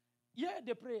 Hear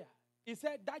the prayer. He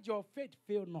said, that your faith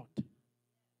fail not.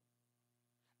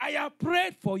 I have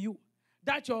prayed for you,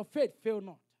 that your faith fail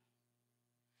not.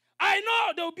 I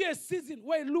know there will be a season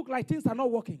where it looks like things are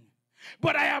not working.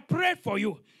 But I have prayed for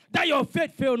you, that your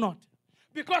faith fail not.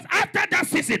 Because after that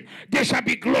season, there shall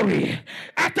be glory.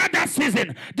 After that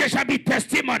season, there shall be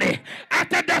testimony.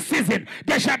 After that season,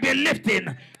 there shall be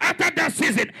lifting. After that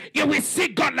season, you will see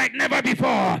God like never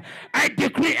before. I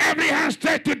decree every hand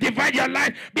stretched to divide your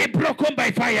life be broken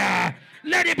by fire.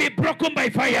 Let it be broken by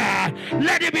fire.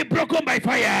 Let it be broken by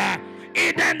fire.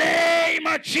 In the name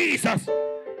of Jesus. The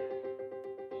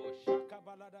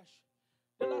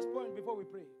last point before we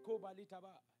pray.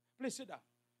 Please sit down.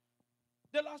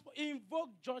 The last point, invoke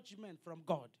judgment from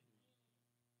God.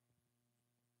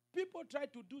 People try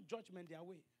to do judgment their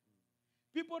way.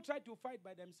 People try to fight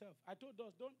by themselves. I told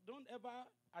us, don't ever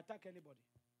attack anybody.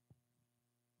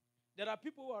 There are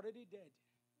people who are already dead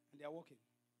and they are walking.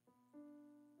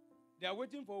 They are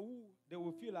waiting for who they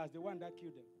will feel as the one that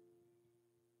killed them.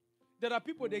 There are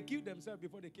people, they killed themselves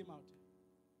before they came out.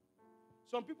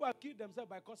 Some people have killed themselves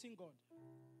by cursing God.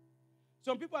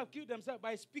 Some people have killed themselves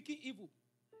by speaking evil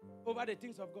over the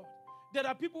things of God. There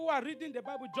are people who are reading the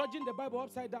Bible, judging the Bible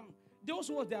upside down. Those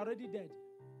ones, they are already dead.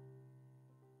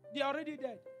 They are already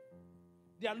dead.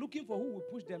 They are looking for who will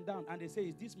push them down, and they say,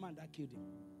 it's this man that killed him.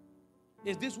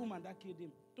 It's this woman that killed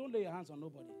him. Don't lay your hands on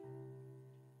nobody.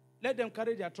 Let them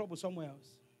carry their trouble somewhere else.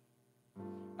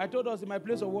 I told us in my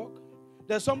place of work,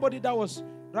 there's somebody that was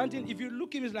ranting. If you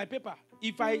look him, it's like paper.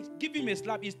 If I give him a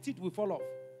slap, his teeth will fall off.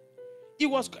 He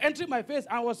was entering my face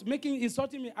and was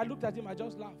insulting me. I looked at him, I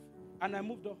just laughed. And I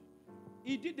moved on.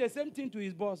 He did the same thing to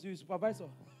his boss, to his supervisor.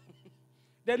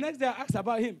 The next day I asked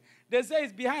about him. They say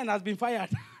his behind has been fired.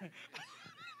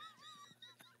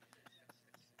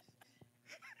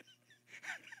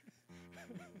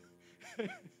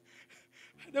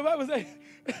 The Bible says,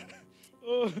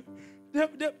 oh,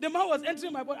 the man was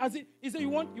entering my body. He said, you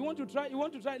want to try? You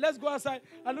want to try? Let's go outside.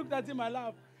 I looked at him, I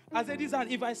laughed. I said, this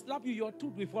hand, if I slap you, your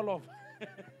tooth will fall off.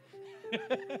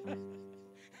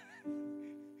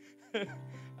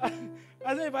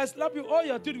 I said, if I slap you, all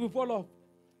your teeth will fall off.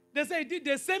 They said he did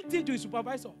the same thing to his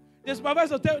supervisor. The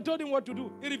supervisor told him what to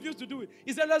do. He refused to do it.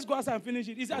 He said, let's go outside and finish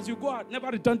it. He said, as you go out, never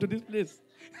return to this place.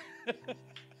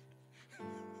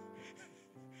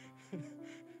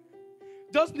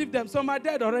 Just leave them. Some are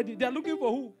dead already. They're looking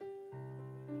for who?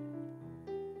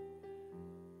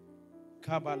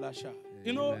 Kabbalasha.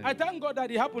 You know, I thank God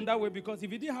that it happened that way, because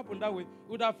if it didn't happen that way, it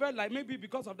would have felt like maybe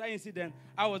because of that incident,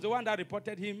 I was the one that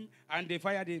reported him and they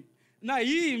fired him. Now,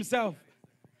 he himself,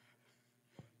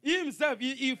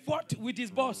 he fought with his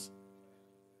boss.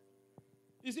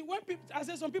 You see, when people, I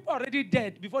said some people are already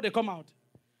dead before they come out.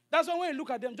 That's why when you look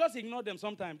at them, just ignore them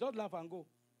sometimes. Just laugh and go.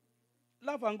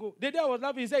 Laugh and go. The day I was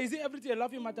laughing, he said, is it everything a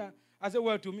laughing matter? I said,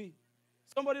 well, to me.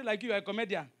 Somebody like you, a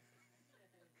comedian.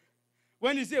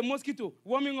 When you see a mosquito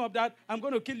warming up that, I'm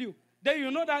going to kill you. Then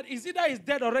you know that it's either he's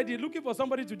dead already, looking for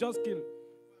somebody to just kill.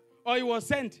 Or he was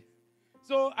sent.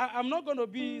 So I'm not going to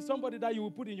be somebody that you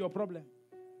will put in your problem.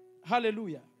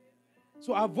 Hallelujah.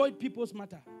 So avoid people's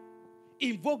matter.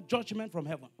 Invoke judgment from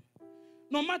heaven.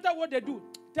 No matter what they do,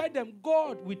 tell them,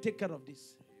 God will take care of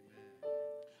this.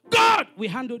 God will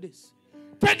handle this.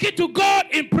 Take it to God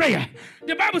in prayer.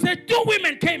 The Bible says 2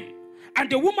 women came. And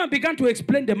the woman began to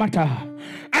explain the matter.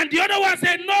 And the other one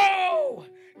said, no,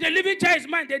 the living child is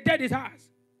mine, the dead is ours.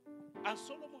 And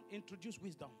Solomon introduced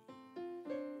wisdom.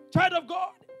 Child of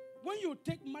God, when you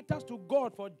take matters to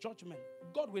God for judgment,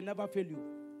 God will never fail you.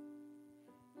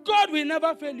 God will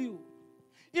never fail you.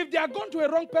 If they are gone to a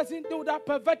wrong person, they would have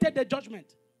perverted the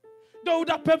judgment. They would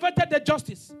have perverted the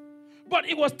justice. But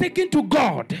it was taken to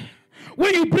God.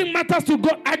 When you bring matters to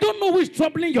God, I don't know who is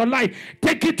troubling your life.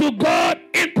 Take it to God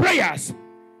in prayers.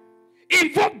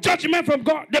 Invoke judgment from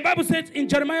God. The Bible says in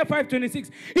Jeremiah 5:26,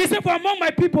 he said, for among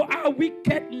my people are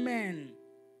wicked men.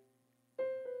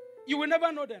 You will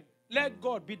never know them. Let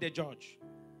God be the judge.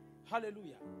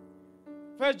 Hallelujah.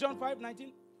 1 John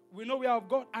 5:19, we know we are of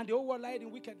God and the whole world lied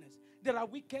in wickedness. There are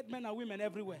wicked men and women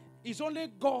everywhere. It's only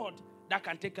God that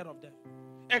can take care of them.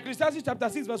 Ecclesiastes chapter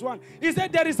 6 verse 1. He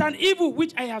said, there is an evil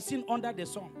which I have seen under the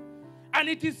sun, and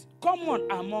it is common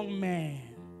among men.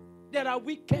 There are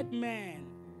wicked men.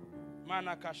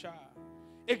 Manakasha.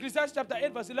 Ecclesiastes chapter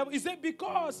 8 verse 11. He said,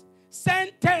 because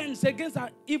sentence against an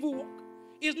evil work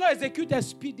is not executed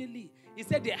speedily. He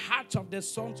said, the hearts of the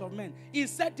sons of men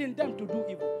is setting them to do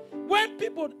evil. When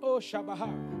people,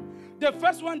 Shabaha, the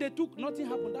first one they took, nothing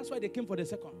happened. That's why they came for the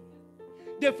second.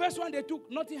 The first one they took,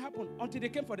 nothing happened until they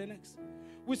came for the next.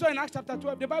 We saw in Acts chapter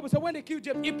 12, the Bible said when they killed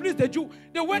James, it pleased the Jew.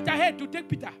 They went ahead to take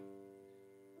Peter.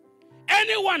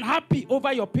 Anyone happy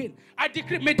over your pain, I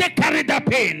decree, may they carry that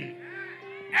pain.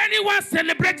 Anyone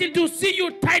celebrating to see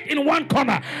you tight in one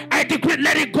corner, I decree,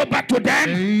 let it go back to them.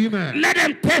 Amen. Let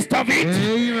them taste of it.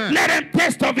 Amen. Let them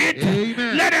taste of it.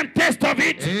 Amen. Let them taste of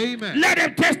it. Amen. Let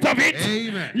them taste of it.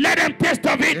 Amen. Let them taste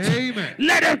of it. Amen.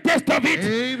 Let them taste of it.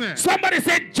 Amen. Somebody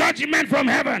said judgment from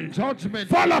heaven. Judgment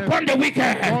Fall upon the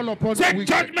wicked. Fall upon Say the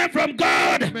wicked. judgment from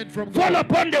God. Judgment from Fall God.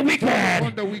 upon the Fall wicked.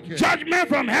 upon the wicked. Judgment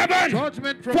from heaven.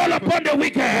 Judgment from Fall heaven. upon the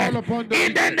wicked. Fall upon the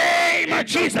in the wicked. name of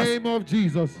Jesus. In the name of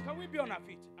Jesus. Can we be on our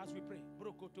feet as we pray?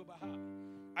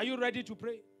 Are you ready to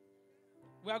pray?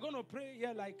 We are going to pray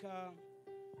here like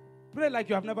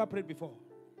you have never prayed before.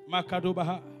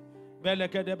 Makadobaha.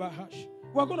 Belekedebahash.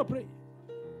 We are going to pray.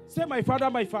 Say, my Father,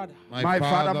 my Father. My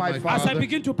Father, my Father. As I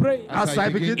begin to pray. As I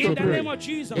begin to in pray. the name of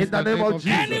Jesus. In the name of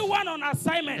Jesus. Anyone on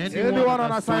assignment. Anyone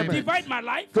on assignment. To divide my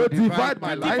life. To divide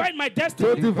my life. To divide my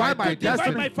destiny. To divide my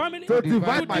destiny. To divide my family. To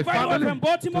divide my family. OFM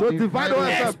Baltimore. To divide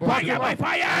OFM Baltimore. By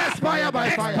fire. Expire by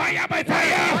fire. Expire by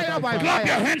fire. Fire by Clap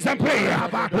your fire. hands and pray.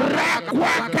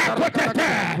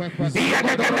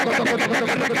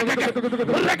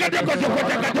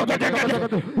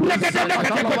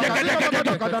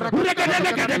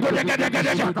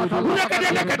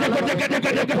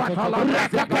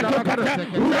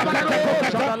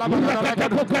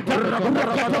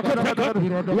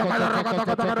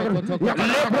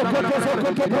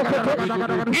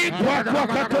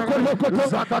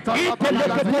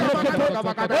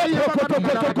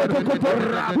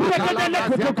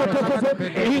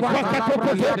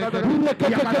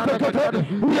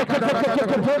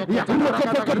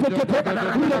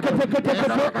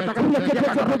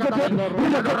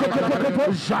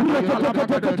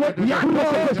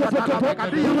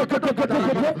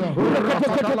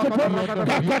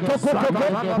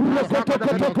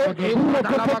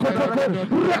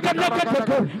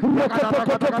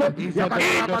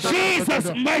 In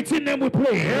Jesus' mighty name we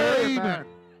pray. Amen.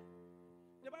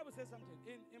 The Bible says something.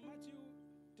 In Matthew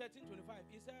 13:25,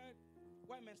 he said,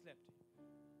 while men slept,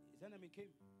 his enemy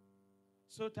came,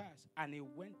 so task, and he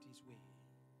went his way.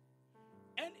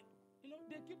 And,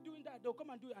 they keep doing that. They'll come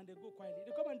and do it and they go quietly.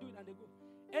 They come and do it and they go.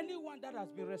 Anyone that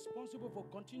has been responsible for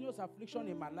continuous affliction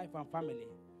in my life and family,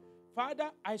 Father,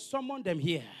 I summon them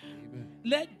here. Amen.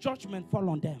 Let judgment fall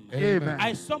on them. Amen.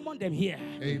 I summon them here.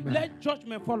 Amen. Let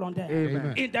judgment fall on them.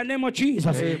 Amen. In the name of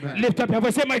Jesus. Amen. Lift up your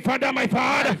voice. Say, my Father, my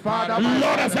Father.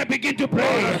 Lord, as I begin to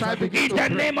pray, in the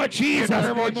name of Jesus,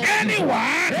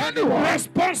 anyone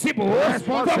responsible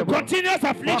for continuous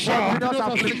affliction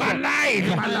in my life,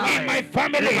 in my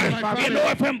family, in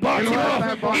OFM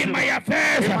Baltimore, in my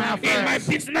affairs, in my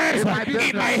business,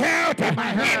 in my health, in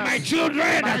my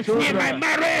children, in my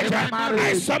marriage,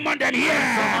 I summon them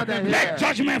here. Let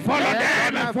judgment fall on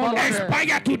them.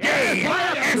 Expire today.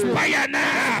 Expire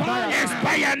now.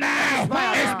 Expire now.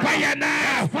 Expire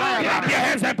now. Clap your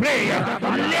hands and pray.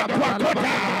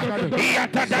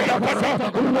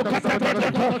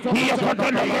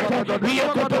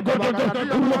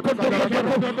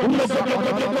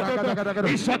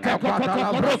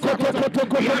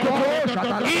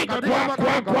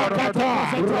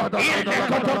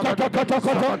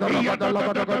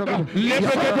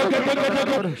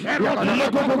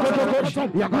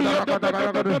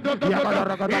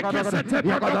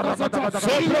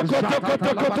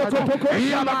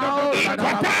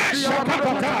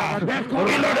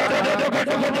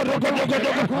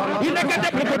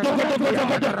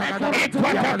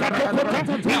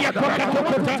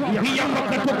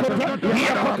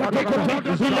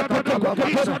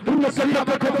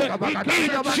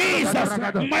 In Jesus'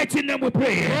 mighty name we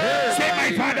pray. Say,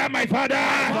 my Father,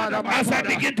 as I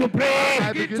begin to pray,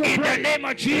 in the name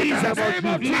of Jesus,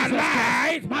 my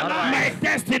life, my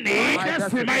destiny,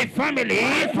 my family,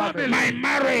 my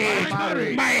marriage,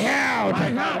 my health,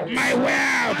 my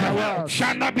wealth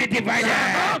shall not be divided.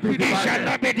 It shall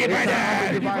not be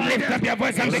divided. Lift up your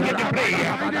voice and begin to pray.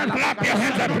 Clap your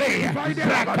hands and pray.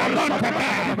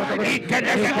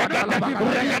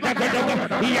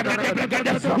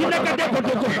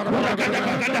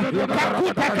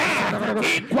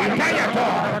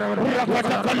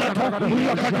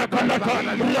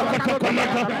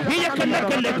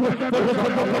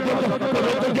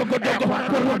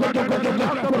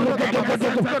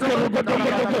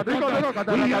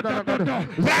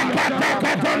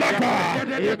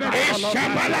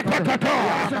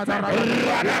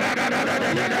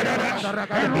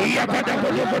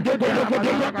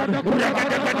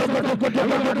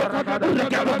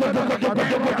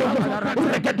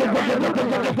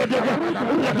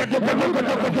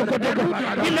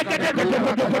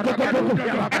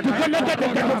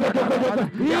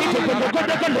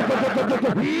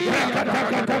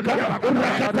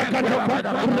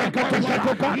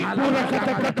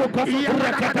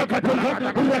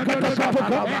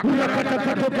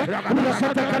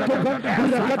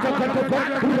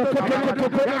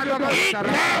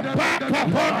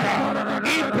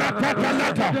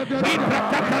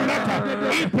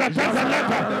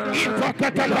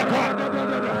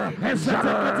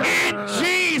 In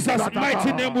Jesus'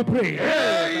 mighty name we pray.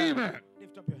 Amen.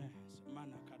 Lift up your hands.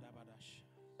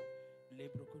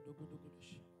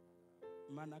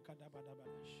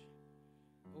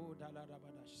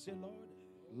 Say,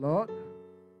 Lord,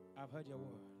 I've heard your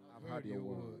word. I've heard your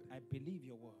word. I believe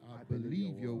your word. I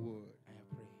believe your word. I have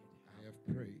prayed. I have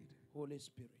prayed. Holy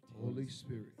Spirit. Holy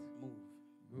Spirit.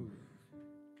 Move.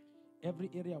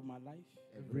 Every area of my life.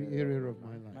 Every area of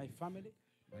my life. My family.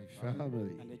 My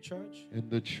family. And the church. And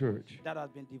the church. That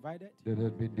has been divided. That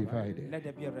has been divided. Let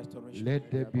there be a restoration. Let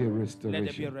there be a restoration.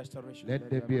 Let there be a restoration. Let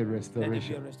there be a restoration. Let there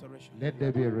be a restoration. Let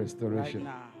there be a restoration.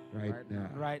 Right now. Right now.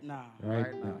 Right now.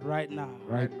 Right now. Right now.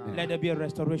 Right now. Let there be a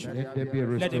restoration. Let there be a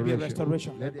Let there be a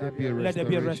restoration. restoration. Let there be a Let there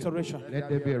be a restoration. restoration. Let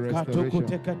there be a Katuku restoration.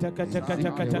 teka teka teka teka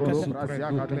teka teka.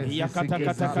 Yakata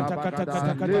kata kata kata kata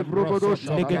kata.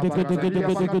 Dege dege dege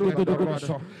dege dege dege dege.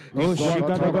 Oh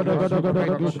shiga da da da da da da da.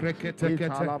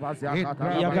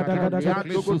 Yakata kata kata.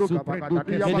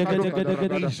 Dege dege dege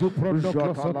dege.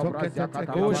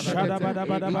 Oh shada bada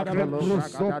bada bada bada.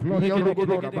 Dege dege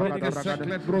dege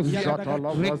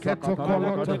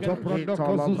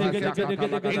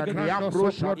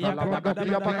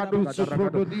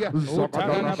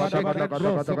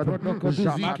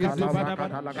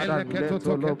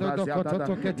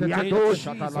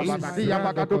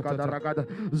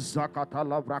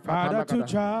Father to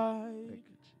child,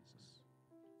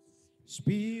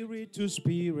 spirit to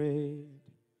spirit,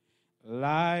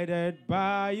 lighted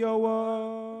by your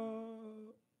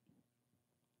word,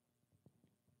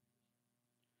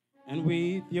 and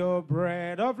with your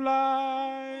bread of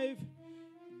life,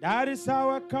 that is how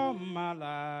I come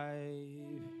alive.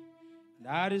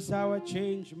 That is how I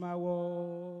change my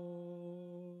world.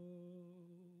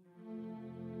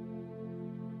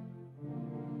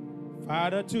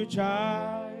 Father to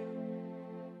child,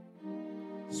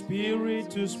 spirit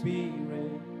to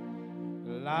spirit,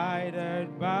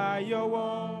 lighted by your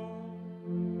word,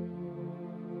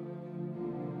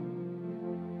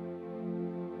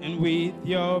 and with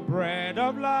your bread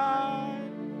of life,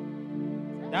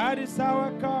 that is how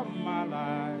I come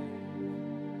alive.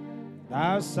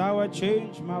 That's how I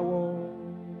change my world.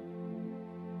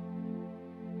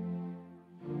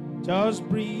 Just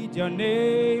breathe your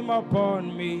name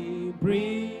upon me,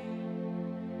 breathe.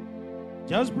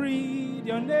 Just breathe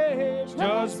your name,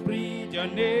 just breathe your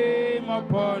name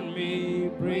upon me,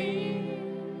 breathe.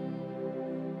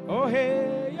 Oh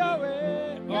hey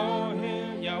Yahweh, oh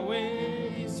hey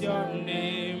Yahweh is your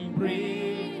name,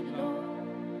 breathe.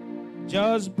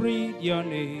 Just breathe your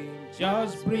name,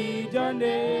 just breathe your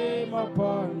name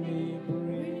upon me,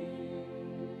 breathe.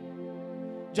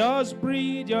 Just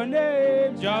breathe your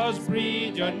name, just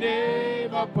breathe your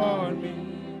name upon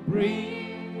me, breathe.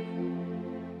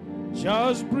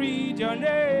 Just breathe your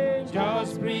name,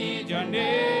 just breathe your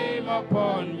name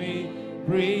upon me,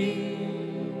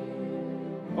 breathe.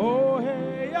 Oh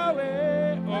hey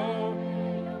Yahweh, oh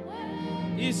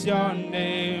is your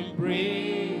name,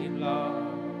 breathe, Lord.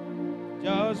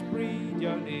 Just breathe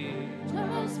your name,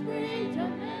 just breathe your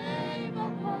name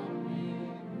upon me,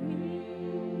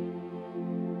 breathe.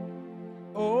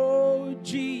 Oh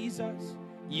Jesus,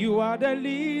 you are the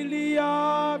lily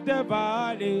of the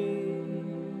valley.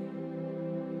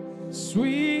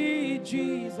 Sweet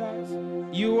Jesus,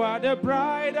 you are the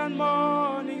bright and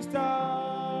morning star.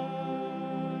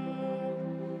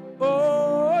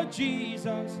 Oh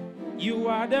Jesus, you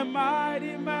are the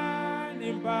mighty man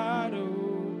in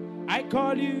battle. I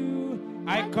call you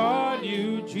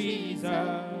Jesus,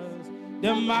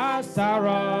 the master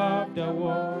of the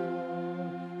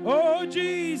world. Oh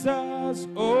Jesus,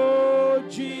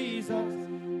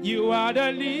 you are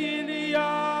the lily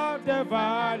of the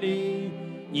valley.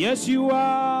 Yes, you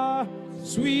are,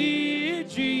 sweet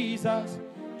Jesus.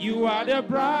 You are the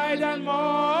bright and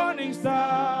morning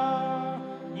star,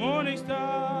 morning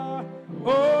star.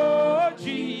 Oh,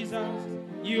 Jesus,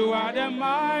 you are the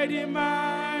mighty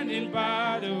man in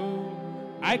battle.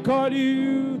 I call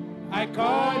you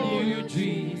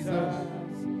Jesus,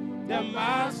 the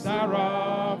master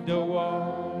of the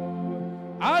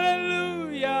world.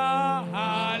 Hallelujah,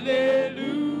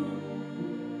 hallelujah.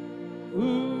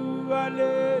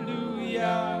 Hallelujah,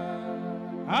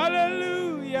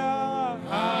 hallelujah,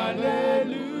 hallelujah,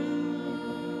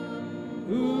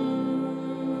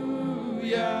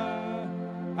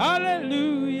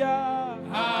 hallelujah,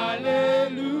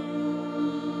 hallelujah.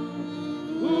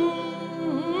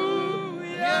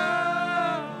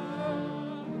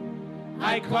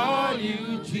 I call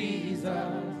you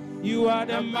Jesus, you are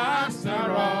the master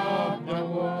of the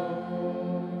world.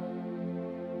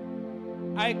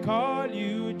 I call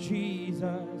you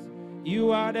Jesus,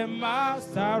 you are the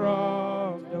master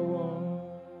of the world.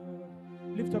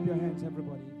 Lift up your hands,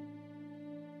 everybody.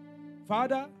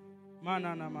 Father,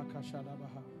 manana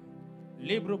makashalabaha,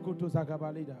 librukutu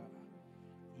zagabalida,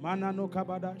 manano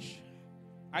kabadash.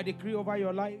 I decree over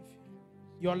your life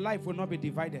will not be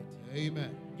divided.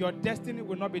 Amen. Your destiny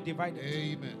will not be divided.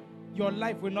 Amen. Your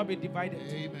life will not be divided.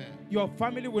 Amen. Your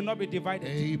family will not be divided.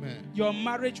 Amen. Your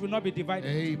marriage will not be divided.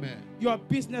 Amen. Your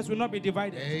business will not be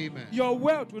divided. Amen. Your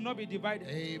wealth will not be divided.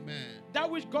 Amen.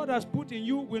 That which God has put in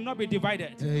you will not be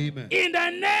divided. Amen. In the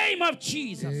name of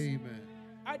Jesus. Amen.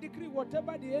 I decree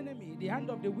whatever the enemy, the hand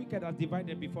of the wicked has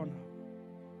divided before now,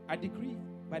 I decree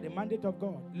By the mandate of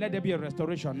God, let there be a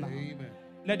restoration now. Amen.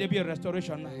 Let there be a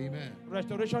restoration now. Amen.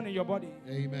 Restoration in your body.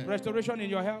 Amen. Restoration in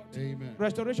your health. Amen.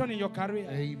 Restoration in your career.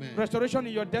 Amen. Restoration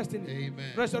in your destiny.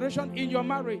 Amen. Restoration in your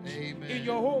marriage. Amen. In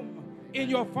your home. In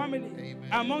your family. Amen.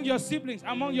 Among your siblings.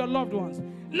 Among your loved ones.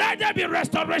 Let there be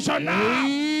restoration now.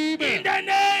 Amen. In the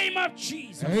name of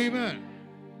Jesus. Amen.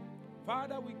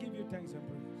 Father, we give you thanks and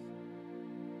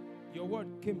praise. Your word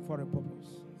came for a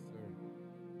purpose.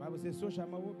 The Bible says, so shall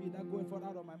my word be that goeth forth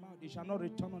out of my mouth. It shall not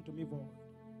return unto me void.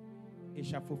 It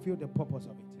shall fulfill the purpose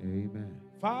of it. Amen.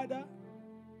 Father,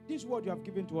 this word you have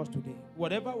given to us today,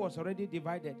 whatever was already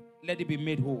divided, let it be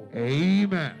made whole.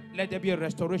 Amen. Let there be a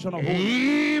restoration of hope.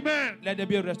 Amen. Let there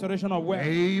be a restoration of wealth.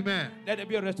 Amen. Let there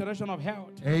be a restoration of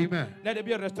health. Amen. Let there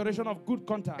be a restoration of good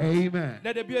contact. Amen.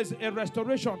 Let there be a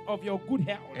restoration of your good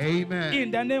health. Amen.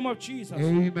 In the name of Jesus.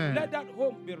 Amen. Let that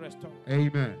home be restored.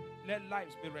 Amen. Let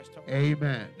lives be restored.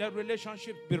 Amen. Let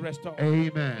relationships be restored.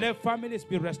 Amen. Let families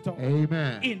be restored.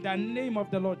 Amen. In the name of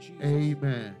the Lord Jesus.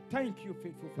 Amen. Thank you,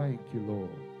 faithful Father. Thank you, Lord.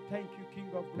 Thank you, King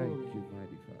of Glory. Thank you,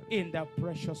 mighty Father. In the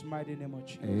precious mighty name of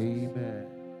Jesus. Amen.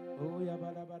 Oh, ya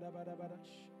bada bada bada badash.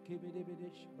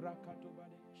 Kibidibidish. Brakato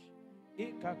badish.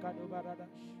 Ikakado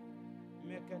baradash.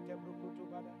 Mekete brukutu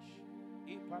badash.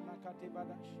 Ipanakate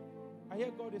badash. I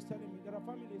hear God is telling me there are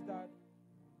families that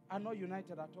are not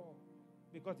united at all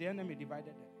because the enemy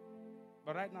divided them.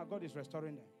 But right now, God is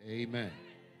restoring them. Amen.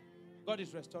 God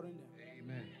is restoring them.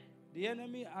 Amen. The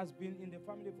enemy has been in the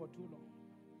family for too long.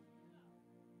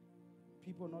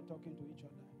 People not talking to each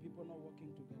other. People not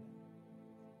working together.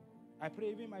 I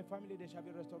pray even my family, there shall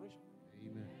be restoration.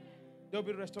 Amen. There will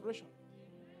be restoration.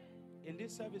 In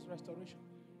this service, restoration.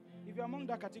 If you're among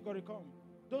that category, come.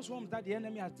 Those homes that the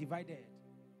enemy has divided,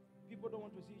 people don't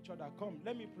want to see each other. Come,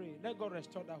 let me pray. Let God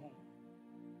restore that home.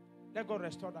 Let God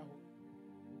restore that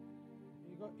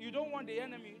home. You don't want the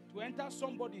enemy to enter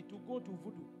somebody to go to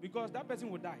voodoo because that person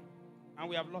will die and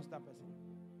we have lost that person.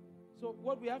 So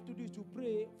what we have to do is to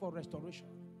pray for restoration.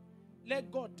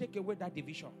 Let God take away that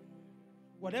division.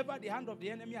 Whatever the hand of the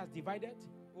enemy has divided,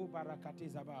 oh barakate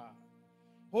zaba.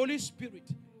 Holy Spirit,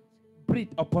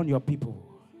 breathe upon your people.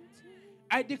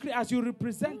 I decree as you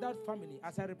represent that family,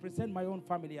 as I represent my own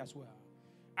family as well,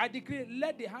 I decree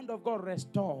let the hand of God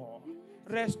restore.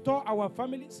 Restore our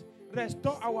families,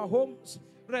 restore our homes,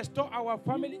 restore our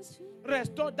families,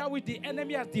 restore that which the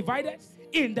enemy has divided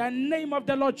in the name of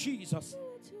the Lord Jesus.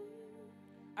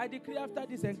 I decree after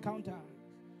this encounter,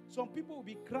 some people will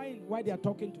be crying while they are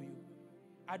talking to you.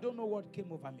 I don't know what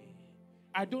came over me.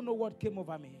 I don't know what came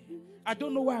over me. I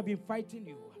don't know why I've been fighting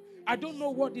you. I don't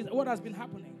know what has been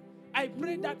happening. I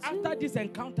pray that after this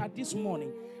encounter this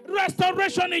morning,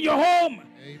 restoration in your home,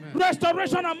 Amen.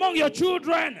 Restoration among your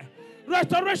children,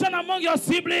 restoration among your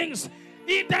siblings,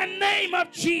 in the name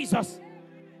of Jesus.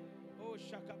 Oh,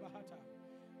 Shakabahata.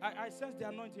 I sense the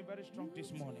anointing very strong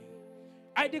this morning.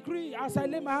 I decree as I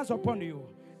lay my hands upon you,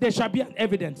 there shall be an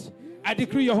evidence. I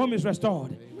decree your home is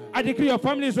restored. Amen. I decree your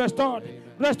family is restored. Amen.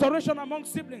 Restoration among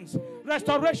siblings.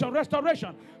 Restoration,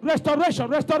 restoration, restoration,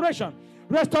 restoration,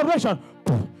 restoration,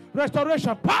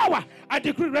 restoration. Power. I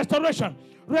decree restoration,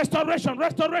 restoration,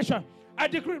 restoration. I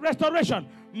decree restoration.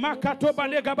 Makato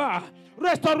balegaba.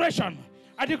 Restoration.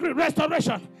 I decree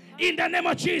restoration. In the name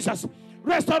of Jesus.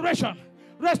 Restoration,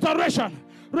 restoration,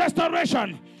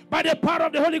 restoration. By the power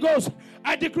of the Holy Ghost,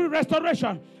 I decree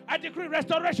restoration. I decree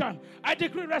restoration. I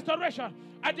decree restoration.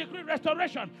 I decree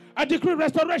restoration. I decree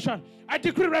restoration. I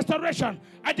decree restoration.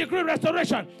 I decree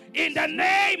restoration. In the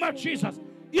name of Jesus,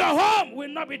 your home will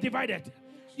not be divided.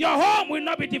 Your home will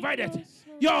not be divided.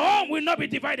 Your home will not be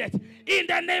divided. In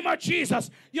the name of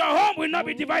Jesus, your home will not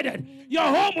be divided. Your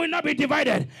home will not be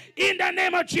divided. In the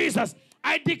name of Jesus,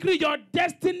 I decree your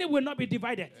destiny will not be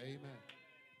divided. Amen.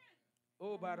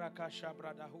 Oh barakasha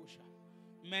bradahusha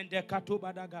mendekato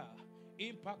badaga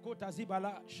impakota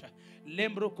zibalash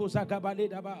lembroko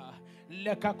zagabaledaba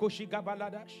lekakoshi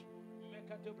gabaladash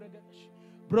mekato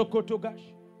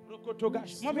bregash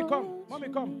brokotogash. Mommy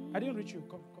come. I didn't reach you.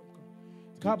 Come.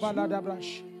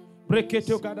 Kabaladabrash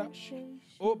breketo gadash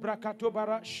oh brakato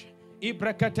barash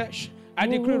ibrakatesh. I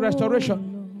decree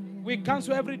restoration. We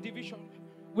cancel every division.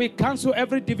 We cancel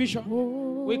every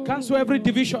division. We cancel every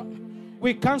division.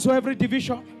 We cancel every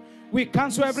division. We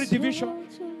cancel every division.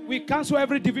 We cancel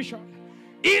every division.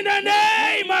 In the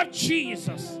name of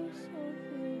Jesus.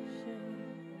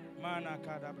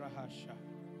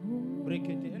 Break it.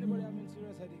 Anybody having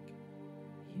serious headache?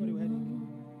 Anybody with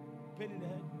headache? Pain in the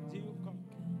head? See you? Come.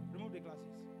 Remove the glasses.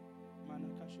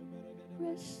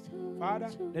 Father,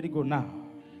 let it go now.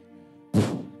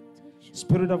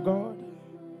 Spirit of God,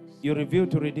 you reveal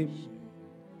to redeem.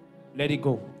 Let it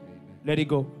go. Let it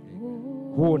go.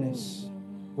 Wholeness.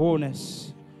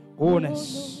 Wholeness.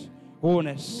 Wholeness.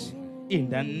 Wholeness. In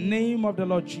the name of the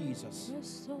Lord Jesus.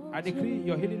 I decree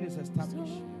your healing is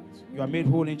established. You are made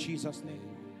whole in Jesus' name.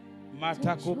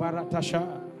 Matako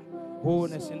baratasha.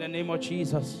 Wholeness in the name of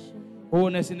Jesus.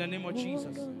 Wholeness in the name of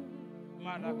Jesus.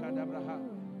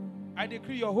 I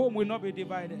decree your home will not be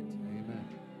divided. Amen.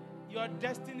 Your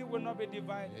destiny will not be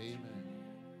divided. Amen.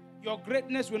 Your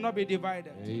greatness will not be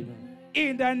divided. Amen.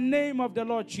 In the name of the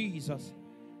Lord Jesus.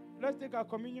 Let's take our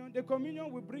communion. The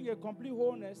communion will bring a complete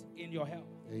wholeness in your health.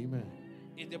 Amen.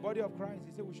 It's the body of Christ.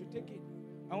 He said we should take it.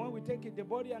 And when we take it, the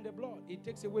body and the blood, it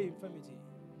takes away infirmity.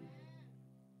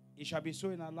 It shall be so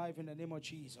in our life in the name of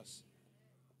Jesus.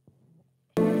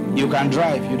 You can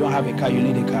drive. You don't have a car. You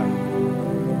need a car.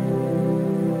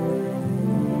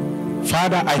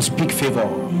 Father, I speak favor.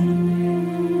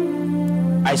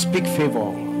 I speak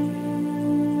favor.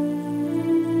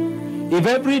 If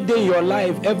every day in your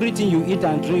life, everything you eat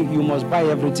and drink, you must buy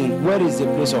everything, where is the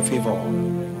place of favor?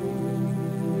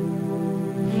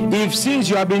 If since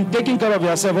you have been taking care of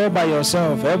yourself all by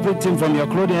yourself, everything from your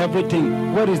clothing,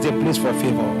 everything, where is the place for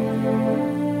favor?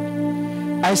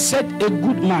 I said, a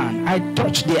good man, I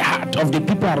touch the heart of the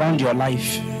people around your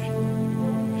life.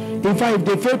 In fact, if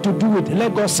they fail to do it,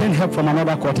 let God send help from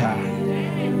another quarter.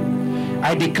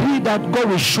 I decree that God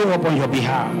will show up on your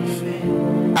behalf.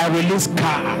 I release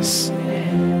cars.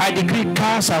 I decree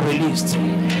cars are released.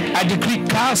 I decree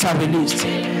cars are released.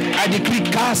 I decree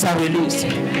cars are released.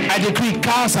 I decree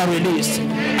cars are released.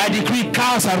 I decree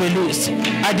cars are released.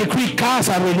 I decree cars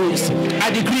are released.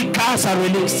 I decree cars are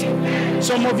released.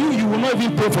 Some of you will not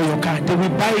even pay for your car. They will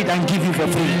buy it and give you for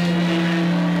free.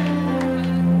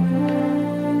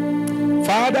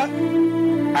 Father,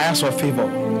 I ask for favor.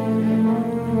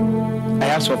 I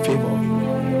ask for favor.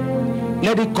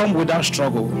 Let it come without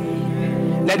struggle.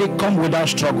 Let it come without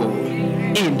struggle.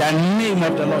 In the name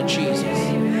of the Lord Jesus.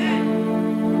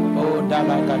 Oh,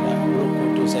 Dalagada,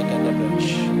 Rukutu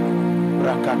Sekadebresh,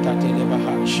 Rakata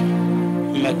Telebahash,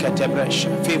 Mekatebresh.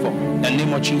 Favor in the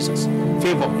name of Jesus.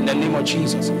 Favor in the name of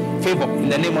Jesus. Favor in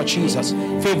the name of Jesus.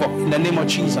 Favor in the name of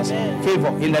Jesus.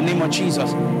 Favor in the name of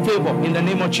Jesus. Favor in the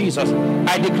name of Jesus.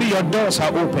 I decree your doors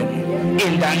are open.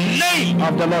 In the name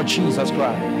of the Lord Jesus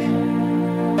Christ.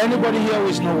 Anybody here who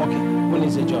is not working, who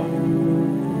needs a job?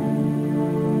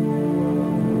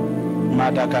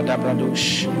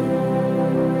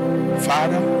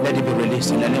 Father, let it be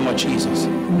released in the name of Jesus.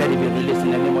 Let it be released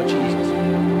in the name of Jesus.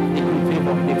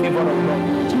 The favor of God.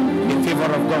 The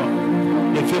favor of God.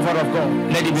 The favor of God.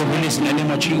 Let it be released in the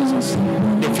name of Jesus.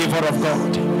 The favor of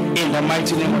God. In the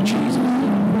mighty name of Jesus.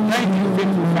 Thank you,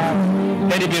 faithful Father.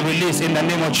 Let it be released in the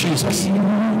name of Jesus.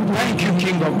 Thank you,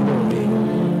 King of Glory.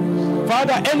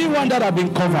 Father, anyone that have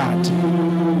been covered,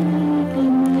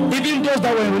 even those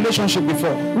that were in relationship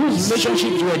before, whose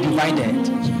relationships were divided,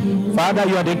 Father,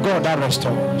 you are the God that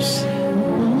restores.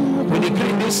 We decree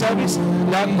in this service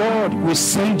that God will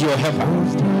send your helper.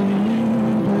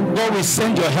 God will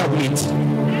send your helpmate.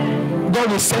 God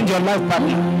will send your life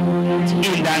partner.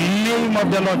 In the name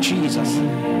of the Lord Jesus,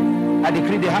 I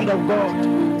decree the hand of God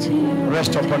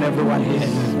rest upon everyone here.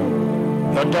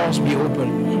 Your doors be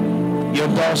open. Your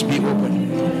doors be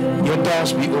open. Your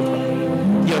doors be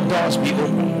open. Your doors be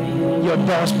open. Your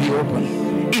doors be open.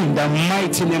 In the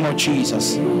mighty name of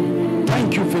Jesus.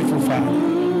 Thank you, faithful Father.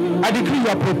 I decree you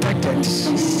are protected.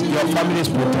 Your family is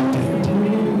protected.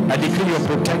 I decree you are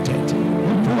protected.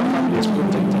 Your family is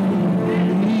protected.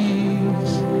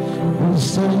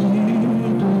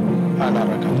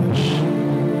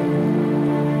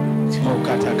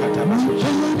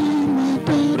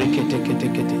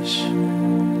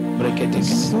 I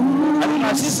don't know,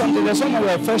 I see something. There's someone who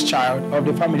is first child of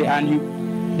the family,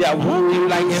 and they are walking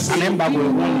like an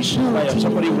embargo.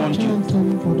 Somebody wants you,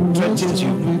 threatens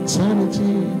you.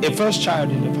 A first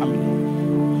child in the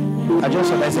family. I just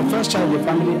saw there's a first child in the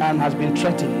family and has been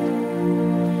threatened.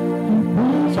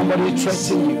 Somebody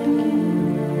threatening you.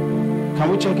 Can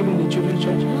we check him in the children's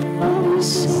church?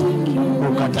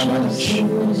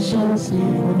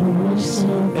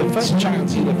 A first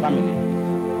child in the family.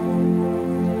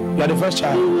 You are the first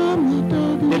child.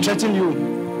 They threaten you.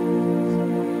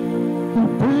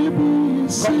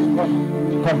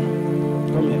 Come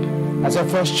here. As a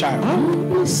first child.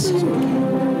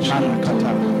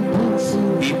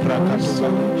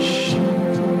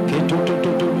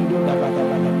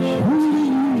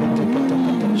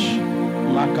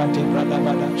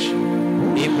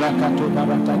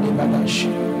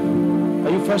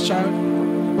 Are you first child?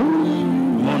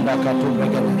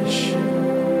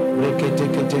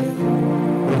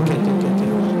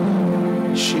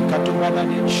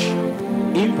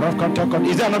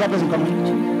 Is there another person coming?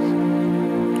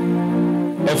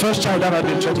 A first child that had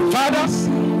been threatened. Father,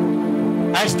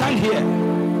 I stand here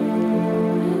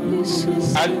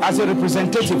as a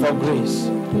representative of grace.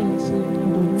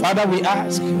 Father, we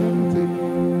ask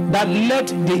that let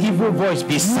the evil voice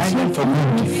be silent for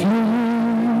good.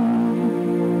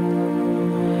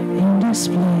 In this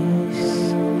place,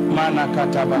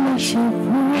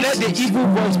 let the evil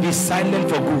voice be silent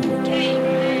for good.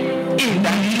 In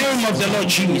the name of the Lord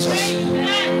Jesus.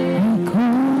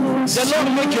 The Lord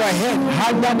make your head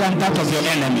harder than that of your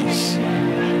enemies.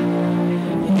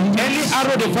 Any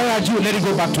arrow they fire at you, let it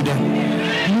go back to them.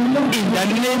 In the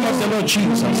name of the Lord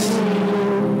Jesus.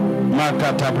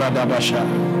 Makata brada basha.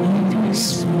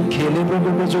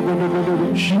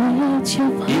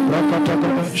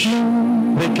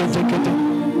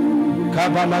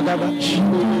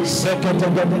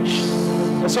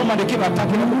 Somebody keep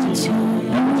attacking everything.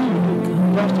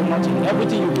 Comes to nothing.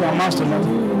 Everything you do amounts to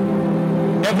nothing.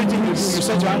 Everything you do, you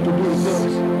set your hand to do, it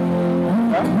fails.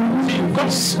 Huh? See, you come.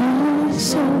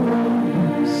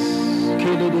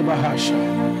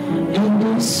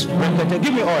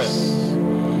 Give me oil.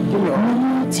 Give me oil.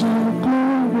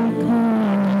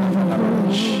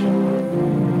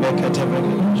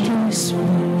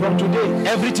 From today,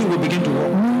 everything will begin to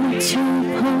work.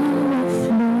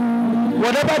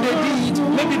 Whatever they did,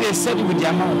 maybe they said it with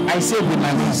their mouth. I say it with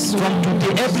my mouth. From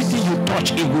today, everything you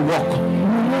touch, it will work.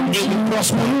 It will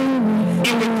prosper.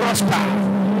 It will prosper.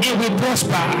 It will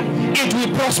prosper. It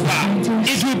will prosper.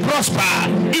 It will prosper.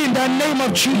 In the name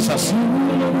of Jesus.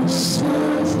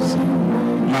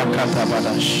 Makata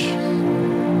badash.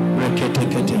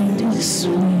 Reketekete.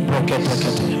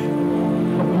 Reketekete.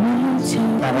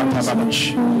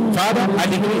 Father, I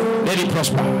decree, let it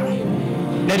prosper.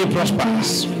 Let it prosper.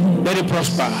 Let it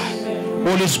prosper.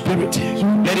 Holy Spirit,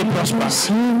 let it prosper.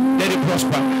 Let it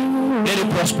prosper. Let it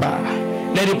prosper.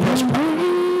 Let it prosper.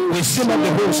 We seal up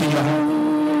the holes in your hand.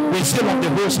 We seal up the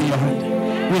holes in your hand.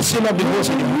 We seal up the holes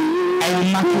in your hand. I will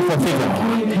mark you for favor.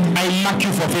 I mark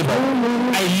you for favor.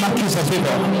 I mark you for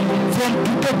favor. From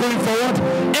today going forward,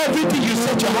 everything you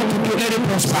set your hand to do, let it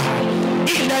prosper.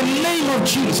 In the name of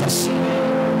Jesus.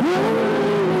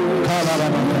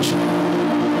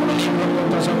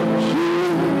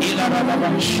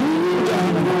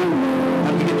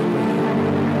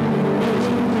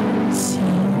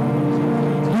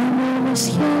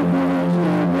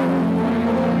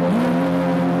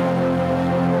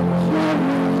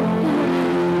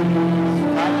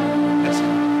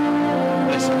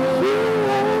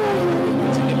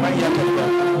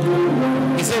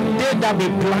 He said, they that be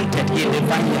planted in the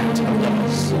vineyard of God,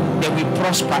 they will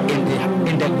prosper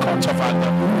in the court of our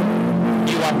God.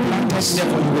 You are planted,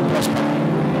 therefore you will prosper.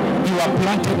 You are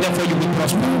planted, therefore you will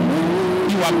prosper.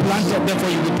 You are planted, therefore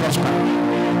you will prosper.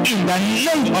 In the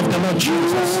name of the Lord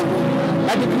Jesus.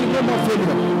 I decree no more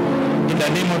failure. In the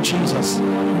name of Jesus.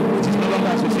 It is no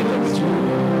longer associated with you.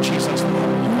 Jesus' name.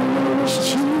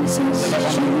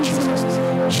 Jesus.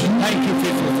 Thank you,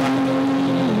 faithful Father.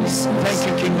 Thank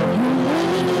you, King of Glory.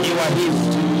 You are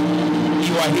healed.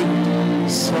 You are healed.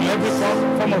 From every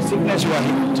form of sickness, you are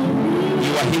healed.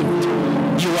 You are healed.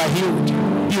 You are healed.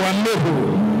 You are made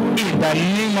whole. In the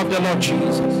name of the Lord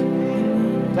Jesus.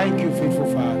 Thank you, faithful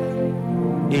Father.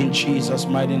 In Jesus'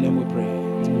 mighty name we pray.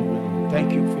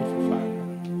 Thank you, faithful Father.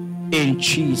 In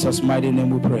Jesus' mighty name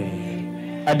we pray.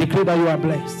 I declare that you are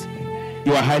blessed.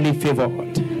 You are highly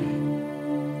favored.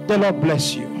 The Lord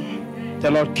bless you.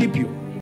 The Lord keep you.